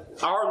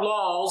 our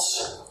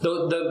laws,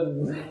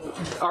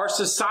 our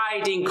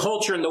society and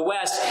culture in the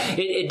West,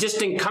 it just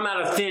didn't come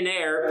out of thin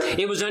air.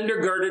 It was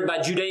undergirded by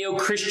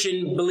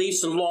Judeo-Christian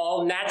beliefs and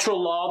law, natural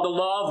law, the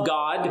law of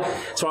God.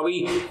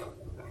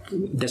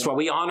 That's why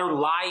we honor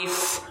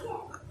life.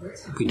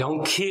 We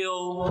don't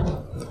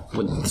kill.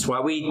 That's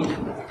why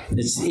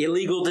it's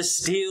illegal to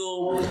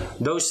steal.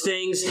 Those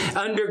things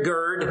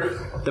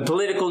undergird the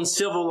political and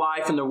civil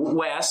life in the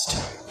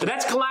West. But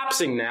that's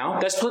collapsing now.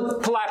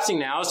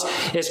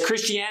 As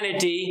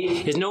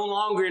Christianity is no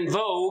longer in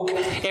vogue.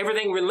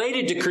 Everything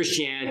related to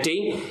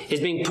Christianity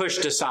is being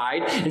pushed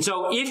aside. And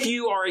so if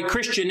you are a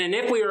Christian and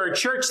if we are a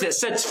church that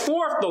sets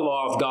forth the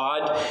law of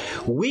God,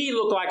 we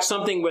look like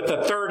something with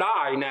a third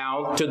eye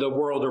now to the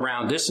world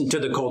around us and to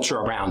the culture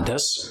around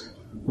us.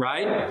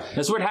 Right?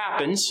 That's what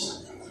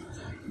happens.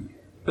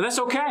 But that's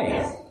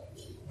okay.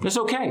 That's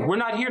okay. We're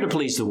not here to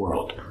please the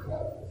world.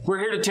 We're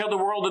here to tell the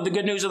world of the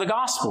good news of the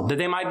gospel, that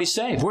they might be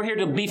saved. We're here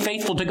to be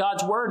faithful to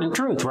God's word and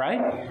truth,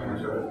 right?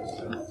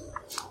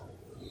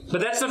 But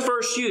that's the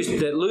first use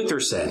that Luther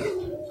said.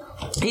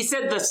 He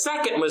said the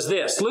second was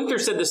this. Luther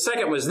said the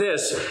second was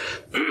this,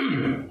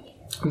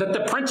 that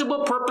the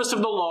principal purpose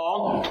of the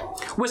law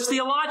was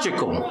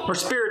theological or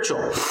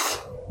spiritual.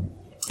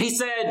 He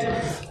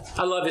said,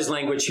 I love his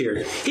language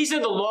here. He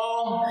said the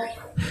law,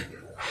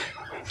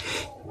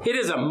 it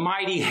is a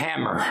mighty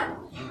hammer.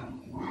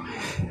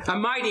 A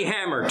mighty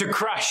hammer to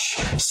crush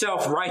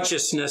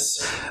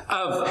self-righteousness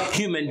of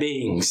human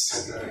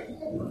beings.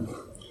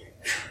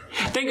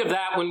 Think of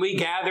that when we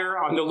gather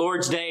on the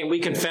Lord's Day and we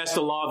confess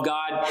the law of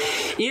God.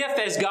 If,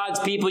 as God's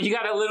people, you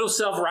got a little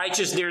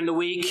self-righteous during the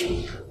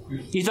week,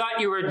 you thought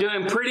you were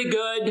doing pretty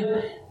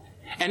good,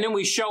 and then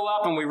we show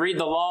up and we read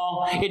the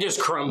law, it just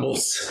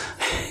crumbles.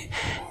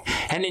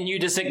 And then you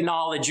just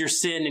acknowledge your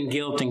sin and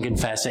guilt and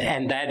confess it.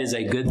 And that is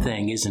a good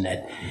thing, isn't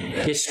it?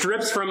 It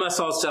strips from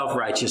us all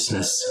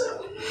self-righteousness.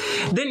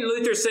 Then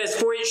Luther says,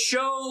 for it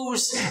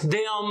shows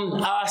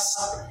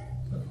us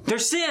their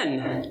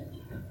sin,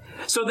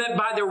 so that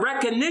by the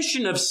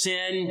recognition of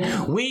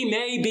sin, we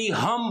may be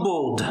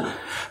humbled,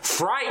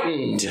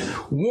 frightened,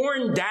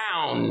 worn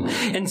down,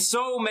 and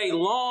so may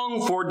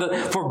long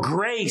for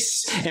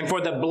grace and for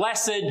the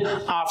blessed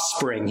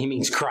offspring. He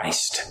means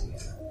Christ.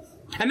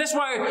 And that's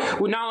why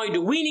not only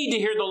do we need to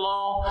hear the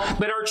law,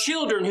 but our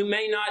children who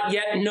may not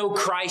yet know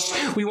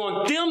Christ, we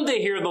want them to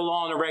hear the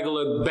law on a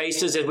regular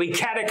basis as we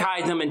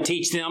catechize them and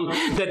teach them,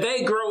 that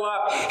they grow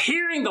up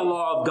hearing the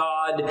law of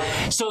God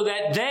so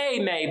that they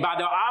may, by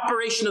the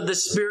operation of the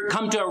Spirit,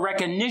 come to a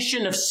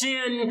recognition of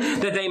sin,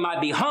 that they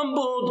might be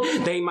humbled,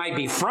 they might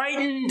be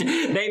frightened,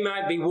 they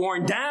might be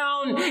worn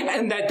down,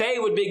 and that they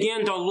would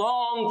begin to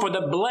long for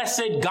the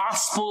blessed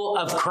gospel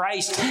of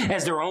Christ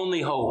as their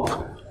only hope.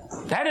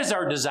 That is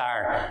our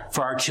desire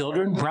for our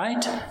children,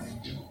 right?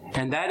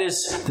 And that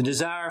is the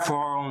desire for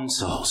our own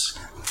souls.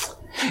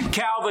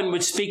 Calvin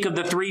would speak of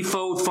the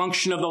threefold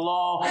function of the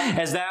law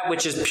as that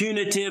which is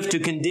punitive, to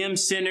condemn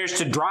sinners,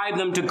 to drive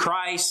them to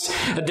Christ,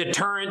 a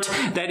deterrent,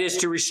 that is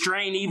to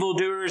restrain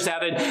evildoers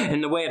out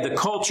in the way of the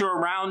culture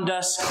around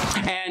us,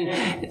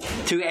 and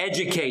to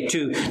educate,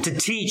 to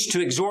teach,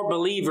 to exhort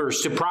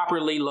believers to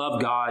properly love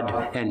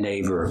God and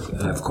neighbor,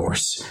 of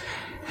course.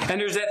 And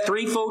there's that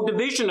threefold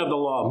division of the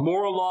law: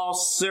 moral law,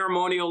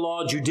 ceremonial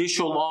law,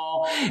 judicial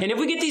law. And if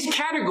we get these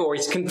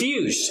categories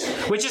confused,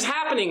 which is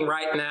happening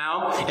right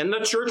now in the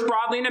church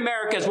broadly in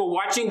America, as we're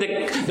watching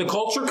the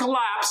culture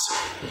collapse,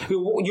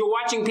 you're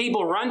watching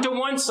people run to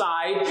one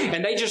side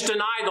and they just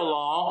deny the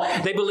law.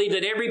 They believe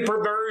that every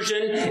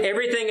perversion,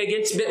 everything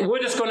against it,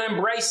 we're just going to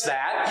embrace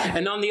that.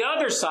 And on the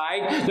other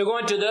side, they're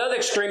going to the other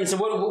extreme and say,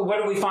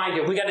 what do we find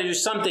here? We got to do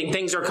something.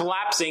 Things are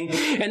collapsing.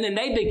 And then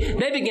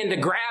they begin to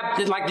grab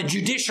like the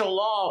judicial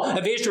law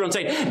of Israel and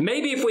say,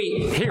 maybe if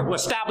we'll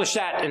establish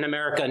that in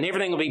America and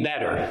everything will be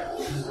better.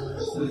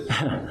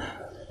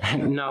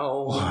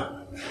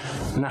 No.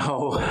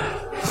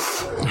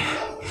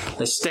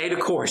 Let's stay the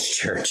course,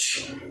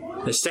 church.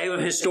 Let's stay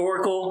with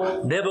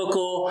historical,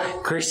 biblical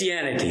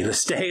Christianity. Let's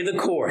stay the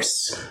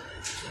course.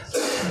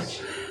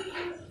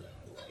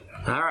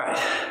 All right.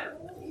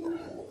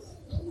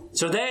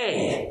 So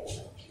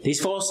these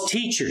false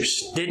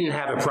teachers, didn't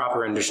have a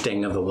proper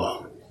understanding of the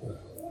law.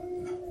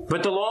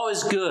 But the law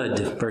is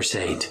good, verse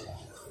 8.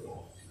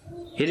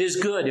 It is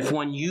good if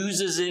one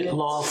uses it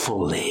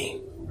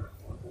lawfully.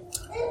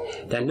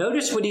 Now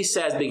notice what he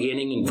says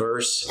beginning in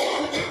verse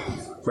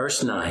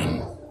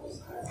 9.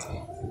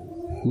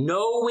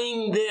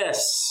 Knowing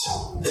this.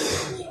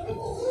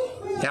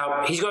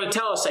 Now, he's going to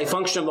tell us a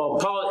function of the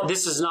law.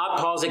 This is not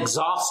Paul's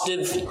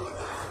exhaustive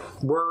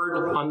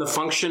word on the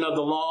function of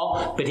the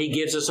law, but he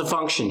gives us a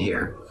function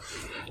here.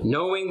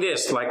 Knowing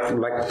this, like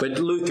what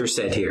Luther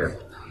said here,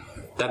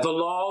 that the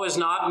law is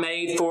not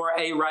made for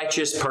a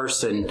righteous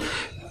person.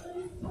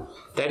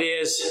 That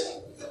is,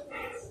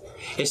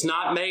 it's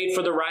not made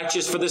for the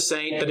righteous, for the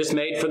saint, but it's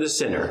made for the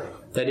sinner.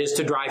 That is,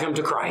 to drive him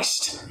to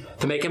Christ,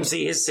 to make him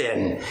see his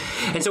sin.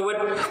 And so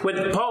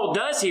what Paul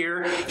does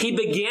here, he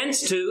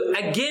begins to,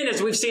 again,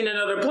 as we've seen in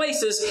other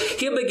places,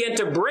 he'll begin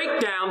to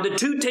break down the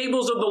two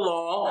tables of the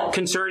law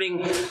concerning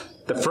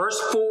the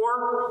first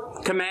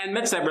 4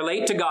 commandments that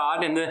relate to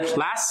God and the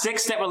last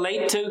 6 that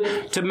relate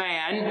to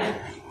man.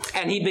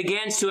 And he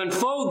begins to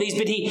unfold these,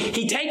 but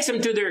he takes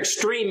them to their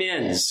extreme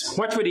ends.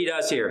 Watch what he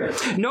does here.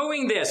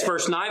 Knowing this,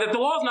 verse 9, that the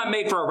law is not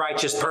made for a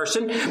righteous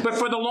person, but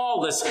for the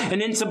lawless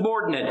and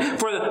insubordinate,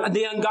 for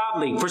the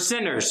ungodly, for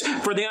sinners,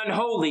 for the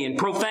unholy and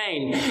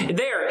profane.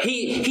 There,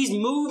 he's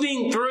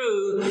moving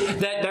through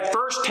that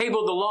first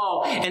table of the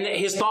law, and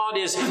his thought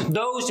is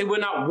those who will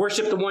not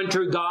worship the one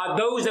true God,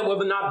 those that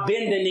will not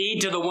bend the knee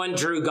to the one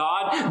true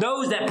God,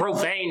 those that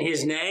profane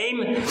his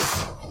name.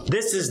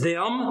 This is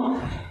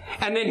them.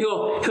 And then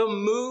he'll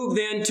move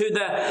then to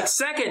the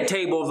second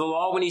table of the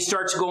law when he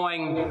starts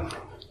going,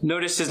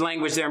 notice his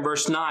language there in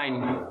verse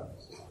 9.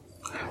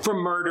 For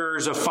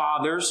murderers of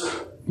fathers,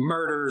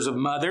 murderers of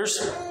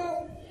mothers.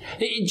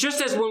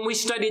 Just as when we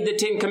studied the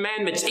 10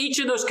 Commandments, each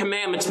of those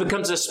commandments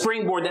becomes a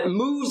springboard that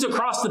moves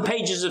across the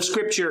pages of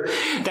Scripture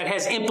that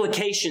has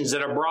implications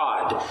that are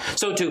broad.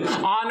 So to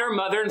honor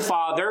mother and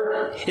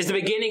father is the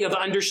beginning of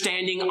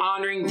understanding,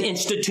 honoring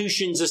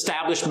institutions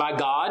established by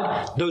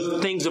God, those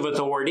things of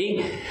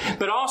authority.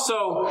 But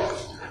also,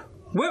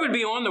 what would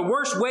be one of the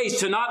worst ways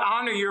to not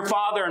honor your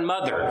father and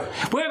mother?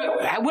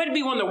 What would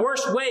be one of the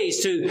worst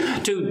ways to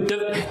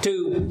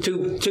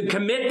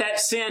commit that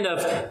sin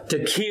of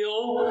to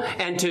kill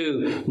and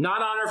to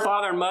not honor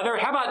father and mother?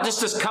 How about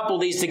just couple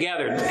these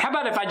together? How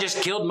about if I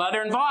just killed mother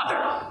and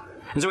father?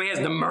 And so he has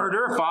the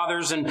murder,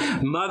 fathers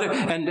and mother,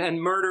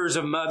 and murders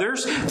of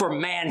mothers for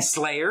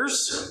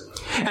manslayers.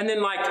 And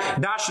then like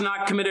thou shalt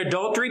not commit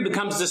adultery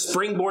becomes the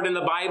springboard in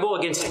the Bible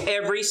against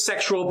every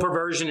sexual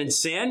perversion and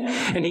sin.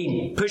 And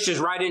he pushes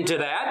right into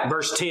that.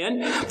 Verse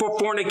 10, for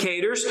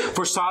fornicators,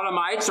 for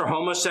sodomites or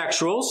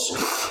homosexuals.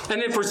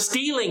 And then for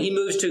stealing, he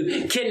moves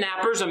to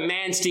kidnappers and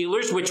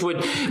man-stealers, which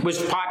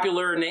was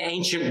popular in the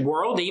ancient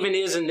world, even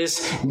is in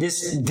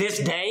this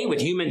day with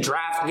human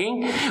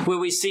trafficking, where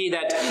we see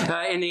that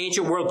in the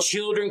ancient world,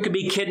 children could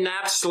be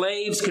kidnapped,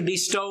 slaves could be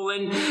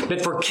stolen,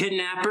 but for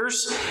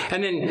kidnappers.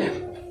 And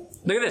then,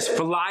 look at this,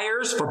 for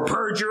liars, for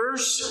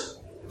perjurers,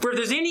 for if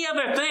there's any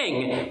other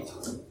thing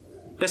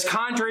that's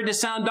contrary to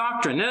sound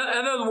doctrine. In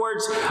other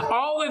words,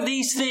 all of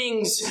these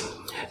things,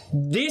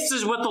 this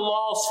is what the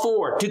law's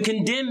for, to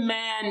condemn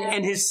man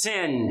and his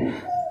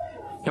sin.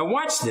 Now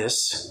watch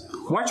this.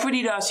 Watch what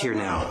he does here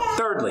now.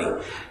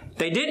 Thirdly,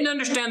 they didn't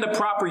understand the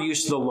proper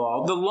use of the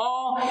law. The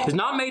law is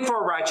not made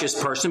for a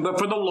righteous person, but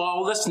for the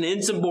lawless and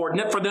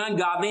insubordinate, for the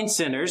ungodly and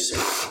sinners.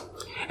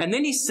 And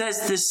then he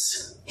says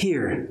this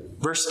here,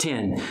 verse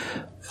 10.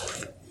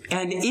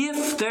 And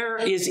if there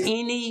is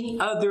any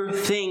other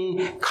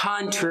thing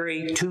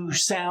contrary to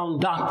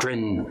sound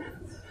doctrine,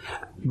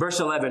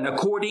 verse 11,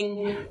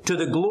 according to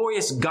the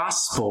glorious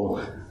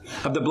gospel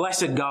of the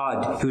blessed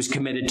God who is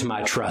committed to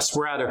my trust.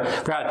 We're out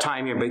of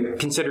time here, but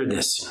consider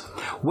this.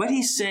 What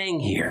he's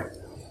saying here,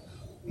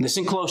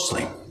 listen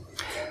closely.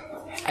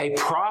 A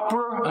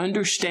proper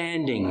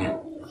understanding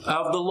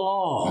of the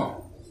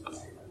law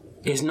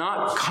is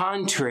not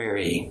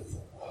contrary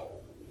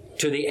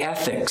to the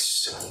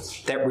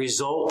ethics that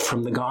result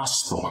from the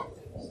gospel.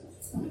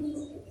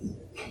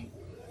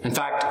 In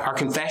fact, our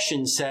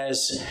confession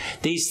says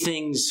these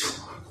things,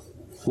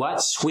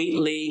 what?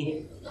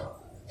 Sweetly,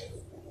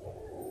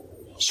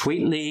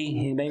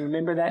 anybody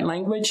remember that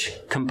language?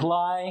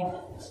 Comply,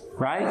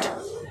 right?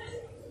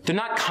 They're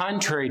not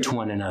contrary to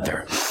one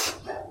another.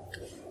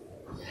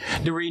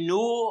 The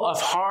renewal of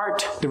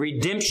heart, the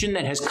redemption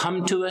that has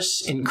come to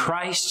us in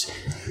Christ,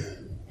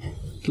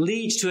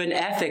 leads to an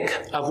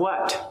ethic of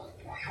what?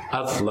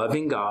 Of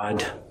loving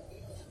God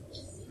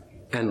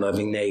and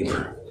loving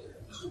neighbor.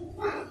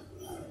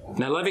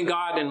 Now, loving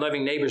God and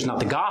loving neighbor is not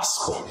the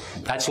gospel.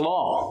 That's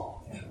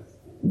law.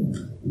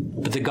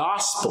 But the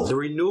gospel, the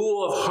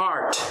renewal of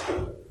heart,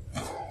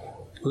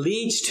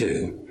 leads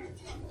to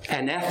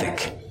an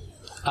ethic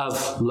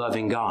of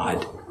loving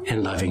God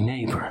and loving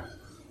neighbor.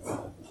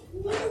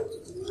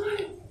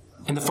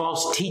 And the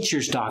false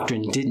teacher's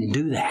doctrine didn't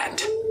do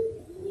that.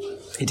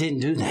 It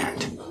didn't do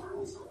that.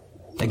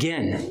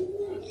 Again,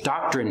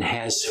 doctrine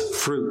has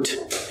fruit,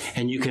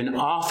 and you can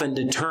often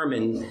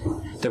determine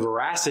the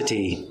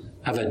veracity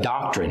of a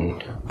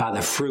doctrine by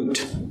the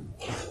fruit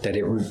that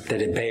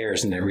it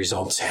bears and that it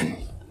results in.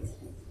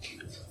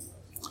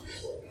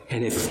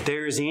 And if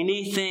there is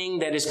anything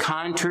that is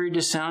contrary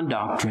to sound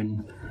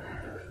doctrine,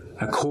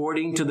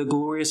 according to the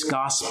glorious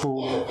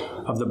gospel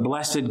of the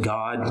blessed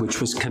God,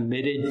 which was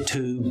committed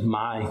to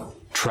my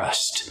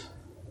trust,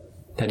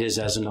 that is,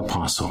 as an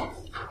apostle.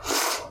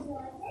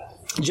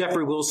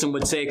 Jeffrey Wilson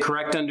would say a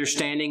correct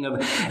understanding of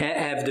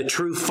the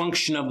true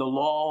function of the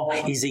law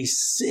is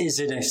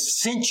an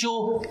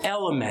essential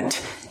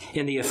element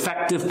in the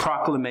effective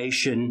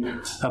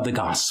proclamation of the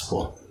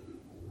gospel.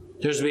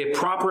 There's to be a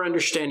proper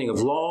understanding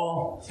of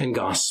law and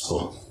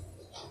gospel.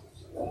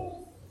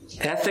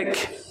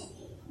 Ethic,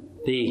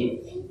 the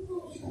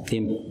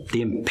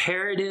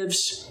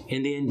imperatives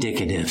and the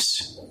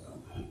indicatives.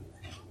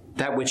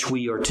 That which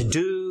we are to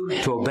do,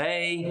 to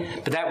obey,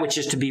 but that which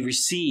is to be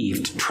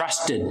received,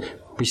 trusted,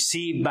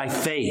 received by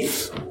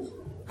faith.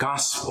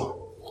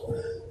 Gospel.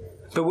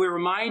 But we're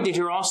reminded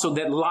here also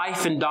that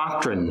life and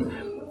doctrine,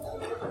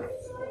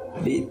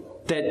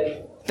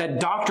 that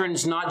doctrine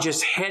is not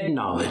just head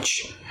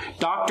knowledge.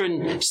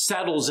 Doctrine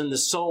settles in the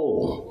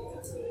soul.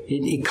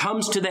 It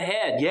comes to the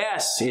head.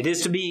 Yes, it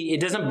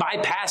doesn't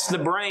bypass the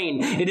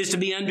brain. It is to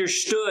be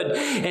understood.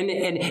 And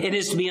it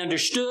is to be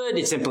understood.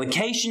 Its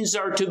implications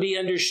are to be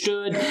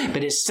understood.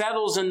 But it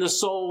settles in the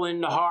soul,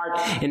 in the heart,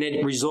 and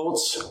it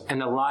results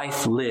in a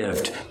life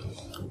lived.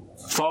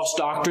 False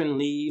doctrine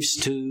leads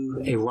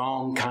to a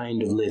wrong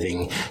kind of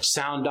living.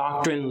 Sound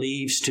doctrine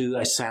leads to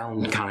a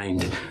sound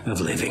kind of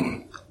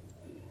living.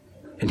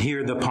 And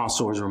here the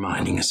apostle is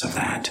reminding us of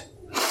that.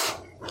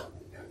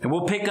 And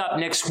we'll pick up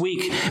next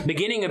week,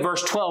 beginning at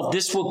verse 12.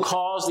 This will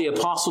cause the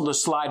apostle to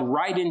slide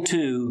right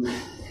into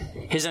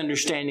his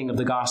understanding of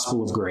the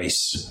gospel of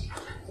grace.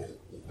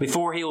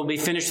 Before he will be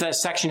finished that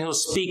section, he'll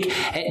speak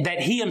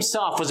that he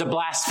himself was a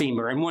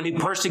blasphemer and one who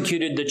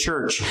persecuted the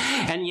church.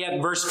 And yet,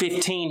 verse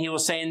 15, he will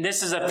say, and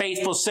this is a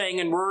faithful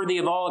saying and worthy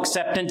of all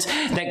acceptance,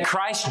 that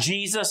Christ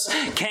Jesus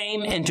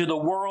came into the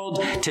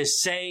world to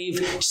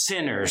save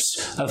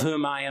sinners, of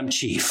whom I am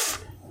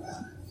chief.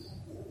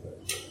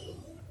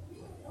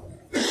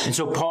 And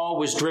so Paul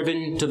was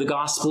driven to the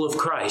gospel of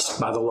Christ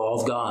by the law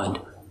of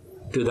God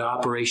through the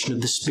operation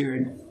of the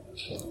Spirit.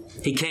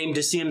 He came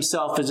to see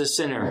himself as a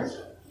sinner.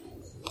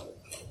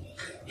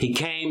 He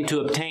came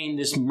to obtain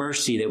this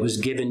mercy that was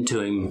given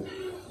to him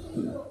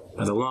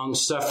by the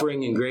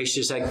long-suffering and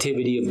gracious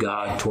activity of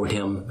God toward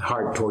him,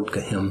 heart toward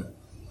him.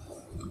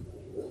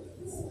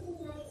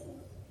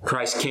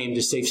 Christ came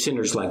to save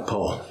sinners like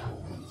Paul.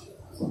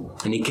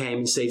 And he came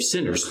and saved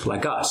sinners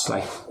like us,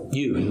 like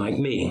you and like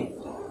me.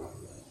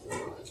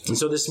 And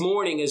so this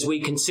morning, as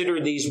we consider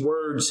these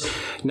words,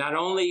 not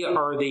only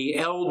are the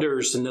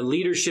elders and the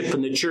leadership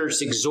in the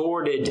church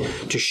exhorted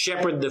to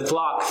shepherd the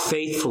flock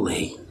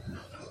faithfully,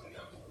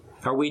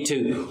 are we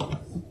to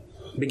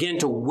begin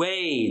to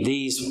weigh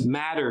these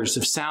matters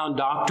of sound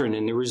doctrine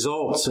and the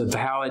results of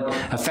how it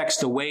affects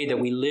the way that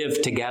we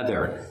live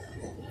together.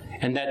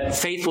 and that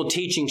faithful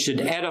teaching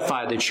should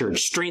edify the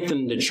church,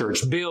 strengthen the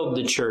church, build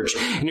the church,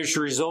 and it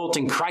should result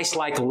in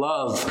Christ-like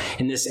love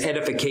in this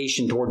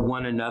edification toward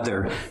one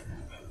another.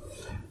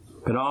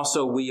 But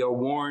also we are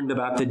warned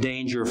about the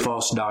danger of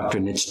false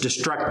doctrine, its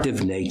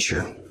destructive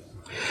nature.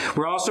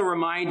 We're also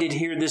reminded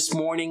here this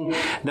morning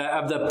that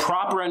of the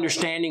proper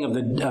understanding of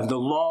the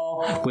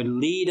law would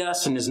lead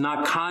us and is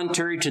not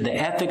contrary to the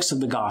ethics of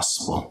the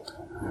gospel.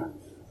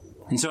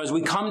 And so as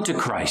we come to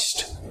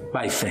Christ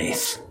by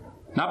faith,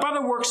 not by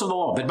the works of the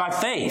law, but by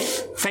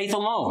faith, faith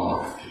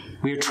alone,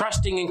 we are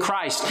trusting in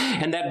Christ,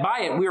 and that by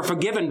it we are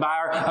forgiven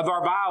of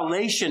our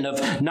violation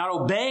of not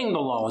obeying the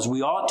law as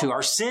we ought to.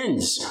 Our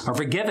sins are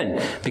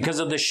forgiven because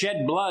of the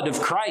shed blood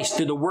of Christ,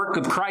 through the work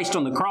of Christ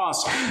on the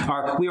cross.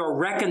 We are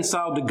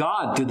reconciled to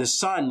God through the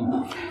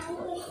Son.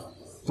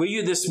 Will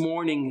you this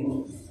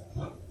morning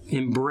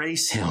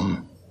embrace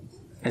Him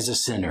as a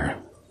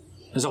sinner,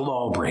 as a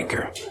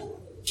lawbreaker?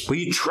 Will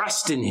you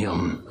trust in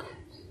Him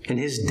and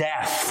His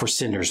death for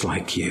sinners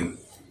like you?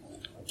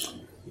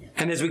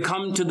 And as we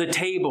come to the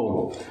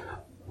table,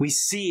 we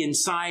see in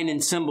sign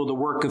and symbol the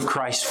work of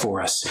Christ for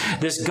us.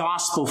 This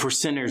gospel for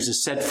sinners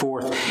is set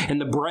forth in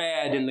the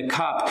bread and the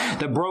cup,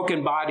 the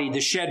broken body, the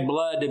shed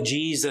blood of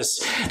Jesus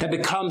that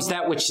becomes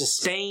that which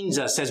sustains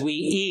us as we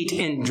eat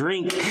and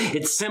drink.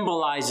 It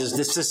symbolizes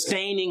the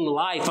sustaining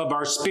life of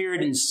our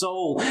spirit and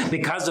soul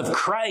because of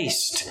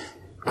Christ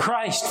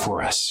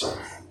for us.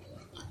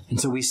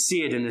 And so we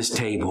see it in this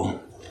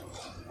table.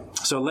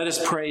 So let us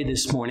pray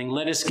this morning.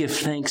 Let us give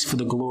thanks for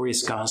the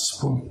glorious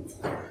gospel.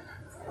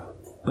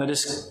 Let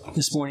us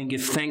this morning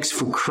give thanks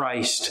for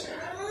Christ.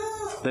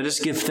 Let us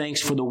give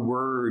thanks for the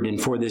word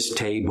and for this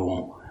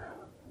table.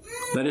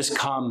 Let us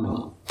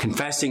come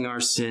confessing our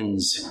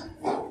sins,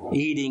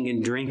 eating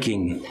and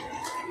drinking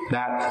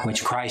that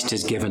which Christ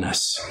has given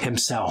us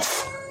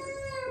Himself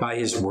by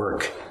His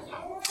work.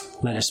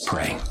 Let us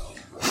pray.